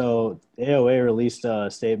 Yeah. So AOA released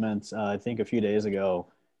a statement, I think a few days ago,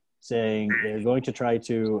 saying they're going to try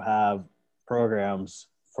to have programs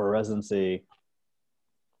for residency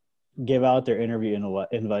give out their interview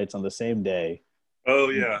invites on the same day. Oh,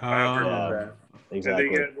 yeah. I have heard about that. Exactly.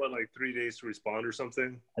 And they get, like 3 days to respond or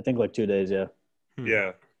something? I think like 2 days, yeah.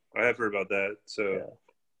 Yeah, I have heard about that. So,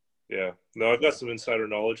 yeah. No, I've got some insider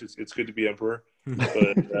knowledge. It's good to be emperor. But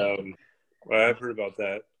I have heard about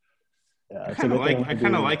that. Yeah, I kind of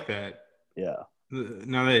like that. Yeah.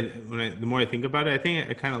 Now that the more I think about it, I think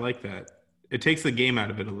I kind of like that. It takes the game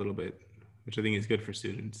out of it a little bit, which I think is good for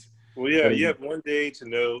students. Well, yeah, you have 1 day to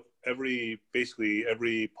know basically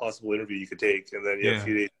every possible interview you could take, and then you have a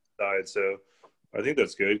few days to decide. So I think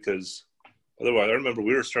that's good, because otherwise, I remember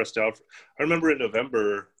we were stressed out. I remember in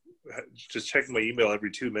November just checking my email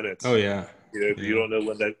every 2 minutes. Oh yeah. You don't know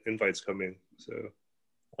when that invite's coming. So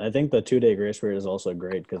I think the 2-day grace period is also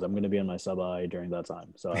great, because I'm going to be in my sub-I during that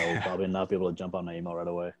time. So I will probably not be able to jump on my email right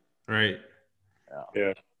away. Right.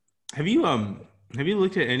 Yeah. Have you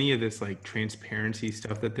looked at any of this like transparency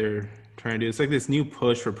stuff that they're trying to do? It's like this new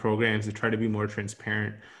push for programs to try to be more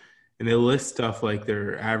transparent. And they list stuff like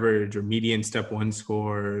their average or median step 1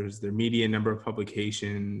 scores, their median number of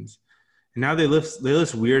publications. And now they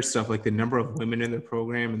list weird stuff like the number of women in their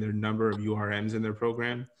program and their number of URMs in their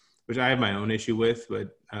program, which I have my own issue with,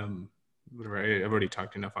 but whatever. I've already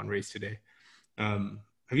talked enough on race today. Have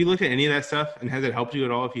you looked at any of that stuff, and has it helped you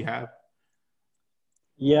at all if you have?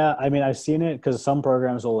 Yeah, I mean, I've seen it because some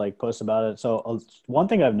programs will like post about it. So one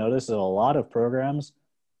thing I've noticed is a lot of programs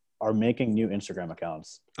are making new Instagram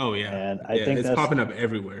accounts. Oh yeah. And I think it's popping up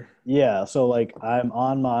everywhere. Yeah. So like I'm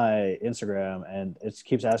on my Instagram and it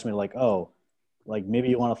keeps asking me like, oh, like maybe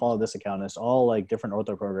you want to follow this account. It's all like different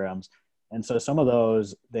ortho programs. And so some of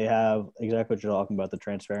those, they have exactly what you're talking about, the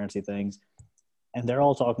transparency things. And they're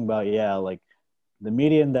all talking about, like the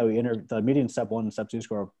median the median step 1 and step 2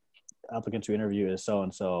 score applicants we interview is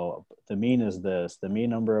so-and-so. The mean is this. The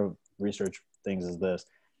mean number of research things is this.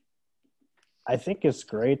 I think it's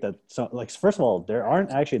great that first of all, there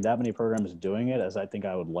aren't actually that many programs doing it as I think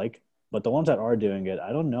I would like, but the ones that are doing it,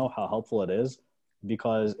 I don't know how helpful it is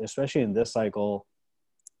because especially in this cycle,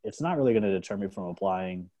 it's not really going to deter me from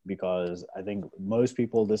applying because I think most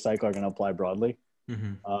people this cycle are going to apply broadly.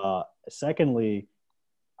 Mm-hmm. Secondly,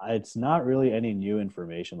 it's not really any new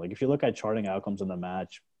information. Like if you look at charting outcomes in the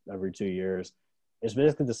match every 2 years, it's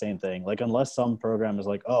basically the same thing. Like unless some program is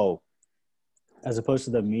like, oh, as opposed to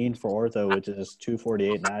the mean for ortho, which is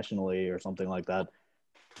 248 nationally or something like that,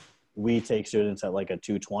 we take students at like a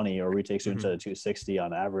 220 or we take students Mm-hmm. at a 260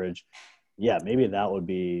 on average. Yeah, maybe that would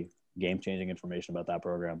be game changing information about that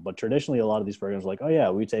program. But traditionally, a lot of these programs are like, oh yeah,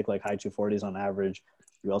 we take like high 240s on average.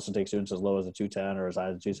 We also take students as low as a 210 or as high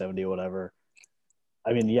as a 270 or whatever.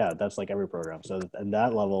 I mean, yeah, that's like every program. So at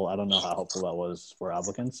that level, I don't know how helpful that was for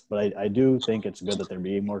applicants, but I do think it's good that they're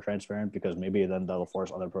being more transparent because maybe then that'll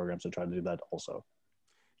force other programs to try to do that also.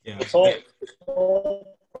 Yeah. It's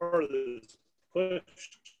all part of this push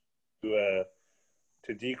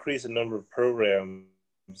to decrease the number of programs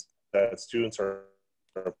that students are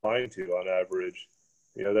applying to on average.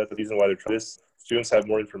 That's the reason why they're trying this. Students have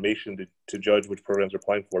more information to judge which programs they're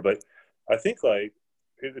applying for. But I think like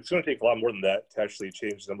it's going to take a lot more than that to actually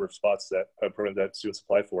change the number of spots that programs that students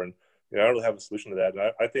apply for. And I don't really have a solution to that.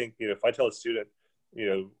 And I think if I tell a student,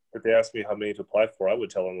 if they ask me how many to apply for, I would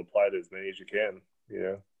tell them apply to as many as you can.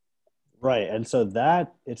 Right. And so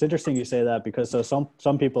that it's interesting you say that because so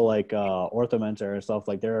some people like ortho mentor and stuff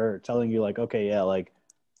like they're telling you like, okay, yeah, like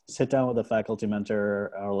sit down with a faculty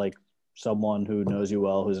mentor or like someone who knows you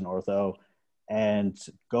well who's an ortho and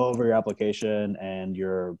go over your application and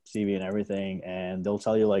your CV and everything and they'll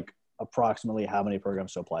tell you like approximately how many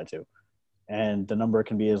programs to apply to. And the number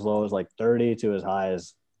can be as low as like 30 to as high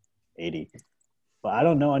as 80. But I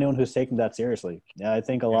don't know anyone who's taking that seriously. Yeah, I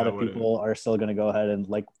think a lot Yeah, I of wouldn't. people are still going to go ahead and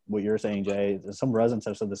like what you're saying, Jay. Some residents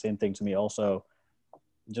have said the same thing to me also.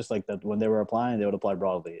 Just like that, when they were applying, they would apply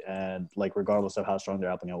broadly, and like regardless of how strong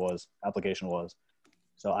their application was.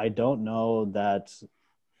 So I don't know that.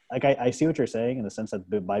 Like I see what you're saying in the sense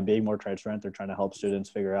that by being more transparent, they're trying to help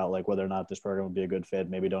students figure out like whether or not this program would be a good fit.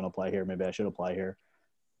 Maybe don't apply here. Maybe I should apply here.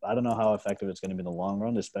 I don't know how effective it's going to be in the long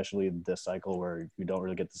run, especially this cycle where you don't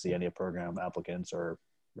really get to see any program applicants or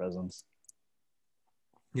residents.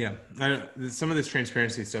 Yeah, some of this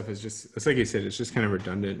transparency stuff is it's like you said, it's just kind of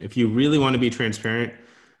redundant. If you really want to be transparent,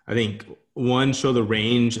 I think one, show the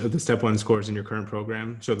range of the step one scores in your current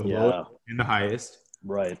program, show the lowest Yeah, and the highest.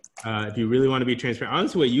 right. If you really want to be transparent,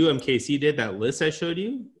 honestly, what UMKC did, that list I showed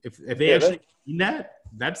you, if they Yeah, actually seen that,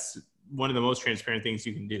 that's one of the most transparent things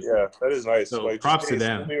you can do. that is nice. So Like, props just to show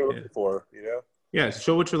them. what you're Yeah. looking for. Yeah,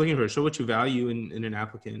 show what you're looking for. Show what you value in an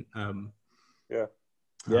applicant. Yeah.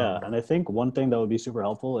 Yeah, and I think one thing that would be super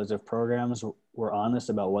helpful is if programs were honest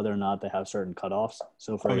about whether or not they have certain cutoffs.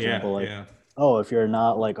 So, for Oh example, yeah, like, yeah. oh, if you're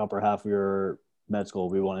not like upper half of your med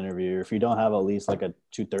school, we won't interview you. If you don't have at least like a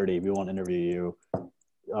 230, we won't interview you.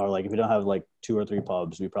 Or like if you don't have like 2 or 3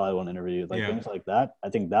 pubs, we probably won't interview you. Like Yeah. things like that. I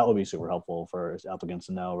think that would be super helpful for applicants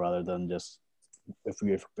to know rather than just if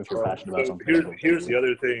you're passionate about So something. here's the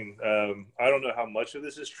other thing. I don't know how much of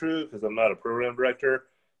this is true because I'm not a program director,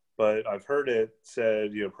 but I've heard it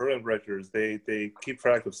said, program directors, they keep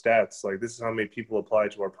track of stats. Like this is how many people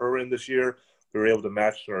applied to our program this year. We were able to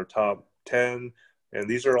match in our top 10. And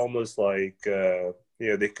these are almost like, they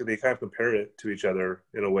kind of compare it to each other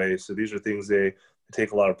in a way. So these are things they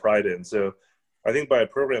take a lot of pride in. So I think by a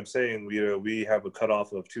program saying, we have a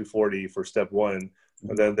cutoff of 240 for step one,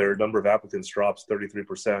 and then their number of applicants drops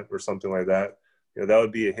 33% or something like that, that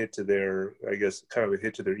would be a hit to their, I guess, kind of a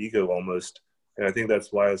hit to their ego almost. And I think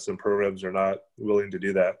that's why some programs are not willing to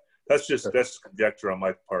do that. That's conjecture on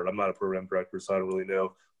my part. I'm not a program director, so I don't really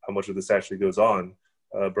know how much of this actually goes on.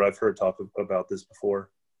 But I've heard talk about this before.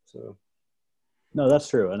 So. No, that's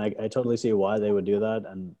true. And I totally see why they would do that.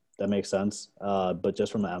 And that makes sense. But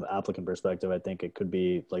just from an applicant perspective, I think it could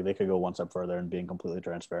be like they could go one step further and being completely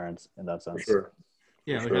transparent in that sense. For sure.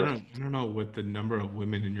 Yeah, For like sure. I don't know what the number of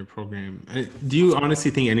women in your program. Do you honestly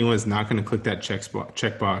think anyone's not going to click that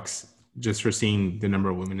checkbox just for seeing the number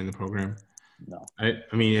of women in the program? No.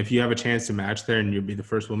 I mean, if you have a chance to match there and you'd be the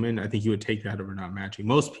first woman, I think you would take that over not matching.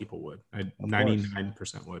 Most people would.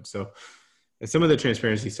 99% would. So some of the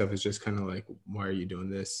transparency stuff is just kind of like, why are you doing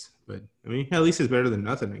this? But I mean, at least it's better than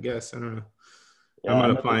nothing, I guess. I don't know. Yeah, I'm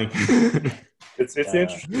not applying. It's an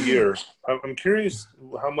interesting year. I'm curious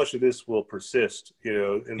how much of this will persist,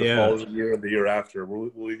 in the following year and the year after.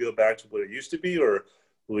 Will we go back to what it used to be, or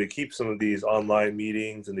will we keep some of these online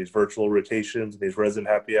meetings and these virtual rotations and these resident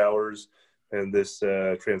happy hours and this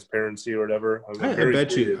transparency or whatever?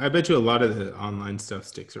 I bet you a lot of the online stuff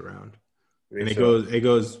sticks around. And it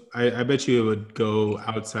goes. I bet you it would go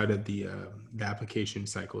outside of the application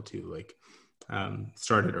cycle too. Like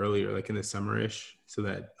started earlier, like in the summerish, so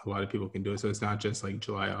that a lot of people can do it. So it's not just like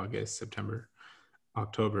July, August, September,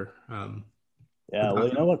 October. Yeah. Well,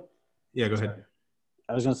 you know what? Yeah, go Sorry. ahead.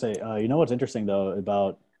 I was gonna say, you know what's interesting though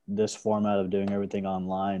about this format of doing everything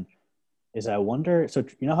online is I wonder. So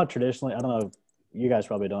you know how traditionally, I don't know, you guys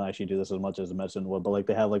probably don't actually do this as much as the medicine would, but like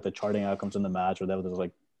they have like the charting outcomes in the match, or they have those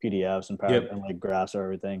like PDFs and Yep. and like graphs or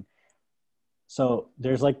everything. So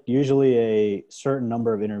there's like usually a certain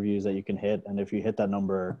number of interviews that you can hit, and if you hit that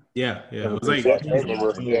number, Yeah. it It was was like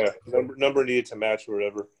number needed to match or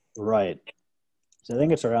whatever. right. So I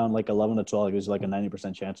think it's around like 11 to 12. It was like a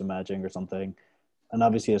 90% chance of matching or something. And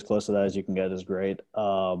obviously, as close to that as you can get is great.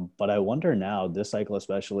 But I wonder now, this cycle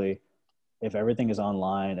especially, if everything is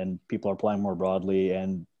online and people are applying more broadly,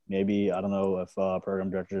 and maybe, I don't know if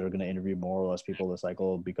program directors are going to interview more or less people this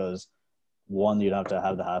cycle because, one, you don't have to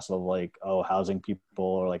have the hassle of like, housing people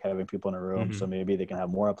or like having people in a room. Mhm. So maybe they can have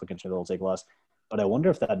more applicants, or they'll take less. But I wonder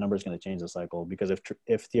if that number is going to change the cycle, because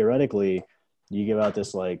if theoretically you give out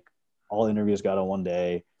this like all interviews got on one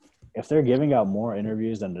day, if they're giving out more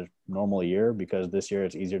interviews than the normal year, because this year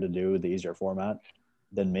it's easier to do the easier format,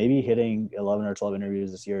 then maybe hitting 11 or 12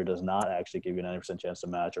 interviews this year does not actually give you a 90% chance to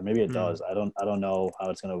match, or maybe it does. I don't know how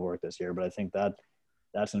it's going to work this year, but I think that's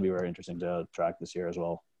going to be very interesting to track this year as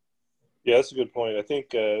well. Yeah, that's a good point. I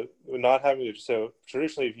think not having to. So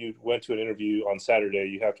traditionally, if you went to an interview on Saturday,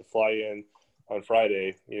 you have to fly in on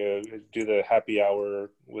Friday. Do the happy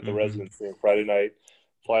hour with the residents on Friday night,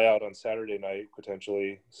 fly out on Saturday night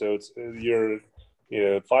potentially. So it's your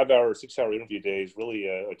 5-hour, 6-hour interview day is really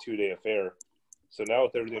a 2-day affair. So now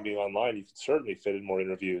with everything being online, you can certainly fit in more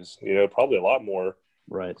interviews. Probably a lot more.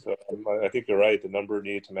 Right. So I think you're right. The number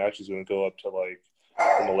needed to match is going to go up to like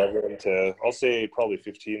from 11 to, I'll say probably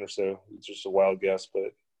 15 or so. It's just a wild guess,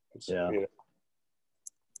 but yeah.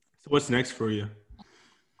 So what's next for you?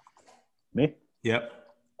 Me? Yep.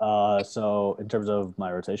 So in terms of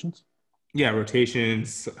my rotations? Yeah,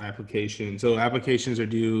 rotations, applications. So applications are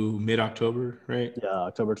due mid-October, right? Yeah,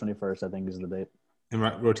 October 21st, I think, is the date. And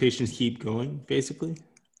rotations keep going, basically?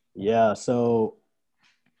 Yeah, so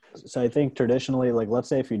I think traditionally, like, let's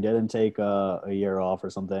say if you didn't take a year off or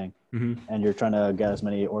something, and you're trying to get as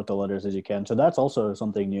many ortho letters as you can. So that's also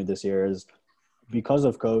something new this year, is because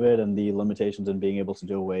of COVID and the limitations in being able to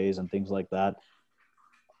do aways and things like that,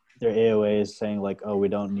 their AOA is saying like, we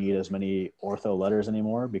don't need as many ortho letters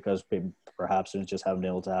anymore because perhaps students just haven't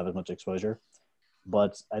been able to have as much exposure.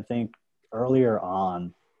 But I think earlier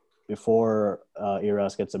on, before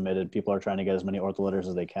ERAS gets submitted, people are trying to get as many ortho letters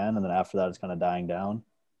as they can, and then after that, it's kind of dying down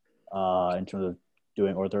in terms of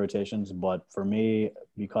doing ortho rotations. But for me,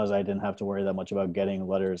 because I didn't have to worry that much about getting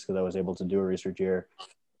letters because I was able to do a research year,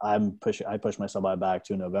 I pushed my sub-I back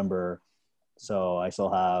to November, so I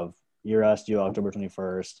still have ERAS due October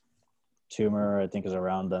 21st. Tumor, I think, is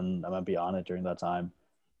around then. I might be on it during that time,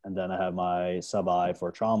 and then I have my sub-I for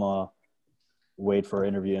trauma. Wait for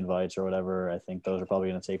interview invites or whatever. I think those are probably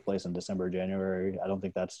going to take place in December, January. I don't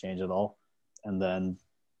think that's changed at all. And then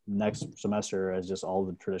next semester is just all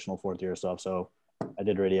the traditional fourth year stuff. So I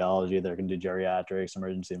did radiology. They're going to do geriatrics,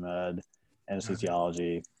 emergency med,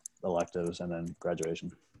 anesthesiology, electives, and then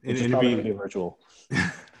graduation. Which is probably going to be virtual.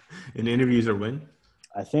 And interviews are when?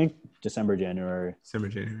 I think December, January. December,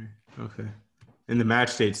 January. Okay. And the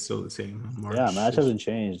match date's still the same. March. Yeah, match hasn't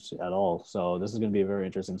changed at all. So this is going to be a very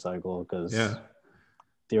interesting cycle because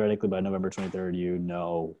theoretically by November 23rd, you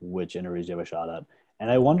know which interviews you have a shot at. And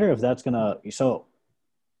I wonder if that's going to – so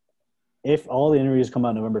if all the interviews come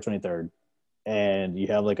out November 23rd and you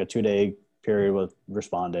have like a 2-day period with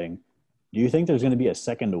responding, do you think there's going to be a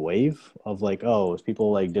second wave of like,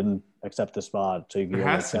 people like didn't accept the spot, so you can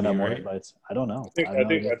like send out more invites? I don't know. I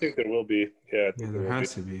think there will be. Yeah, there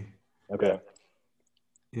has to be. Okay.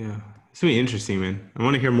 Yeah. It's going to be interesting, man. I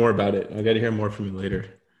want to hear more about it. I got to hear more from you later.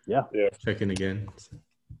 Yeah. Check in again.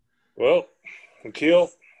 Well, Akhil,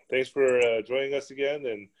 thanks for joining us again,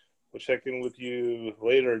 and we'll check in with you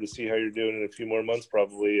later to see how you're doing in a few more months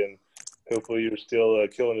probably, and hopefully you're still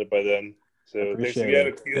killing it by then. So thanks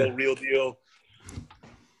again, Akhil, Real Deal.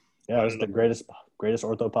 Yeah, it's the greatest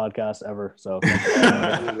ortho podcast ever. So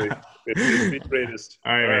it's the greatest.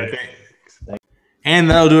 All right. Thanks. And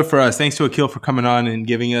that'll do it for us. Thanks to Akhil for coming on and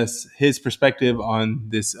giving us his perspective on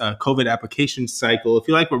this COVID application cycle. If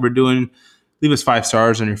you like what we're doing, leave us 5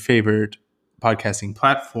 stars on your favorite podcasting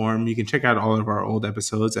platform. You can check out all of our old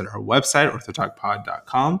episodes at our website,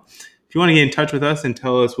 orthotalkpod.com. If you want to get in touch with us and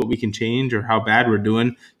tell us what we can change or how bad we're doing,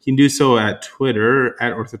 you can do so at Twitter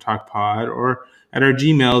at orthotalkpod or at our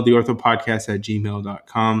Gmail,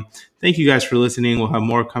 theorthopodcast@gmail.com. Thank you guys for listening. We'll have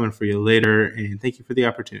more coming for you later, and thank you for the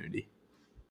opportunity.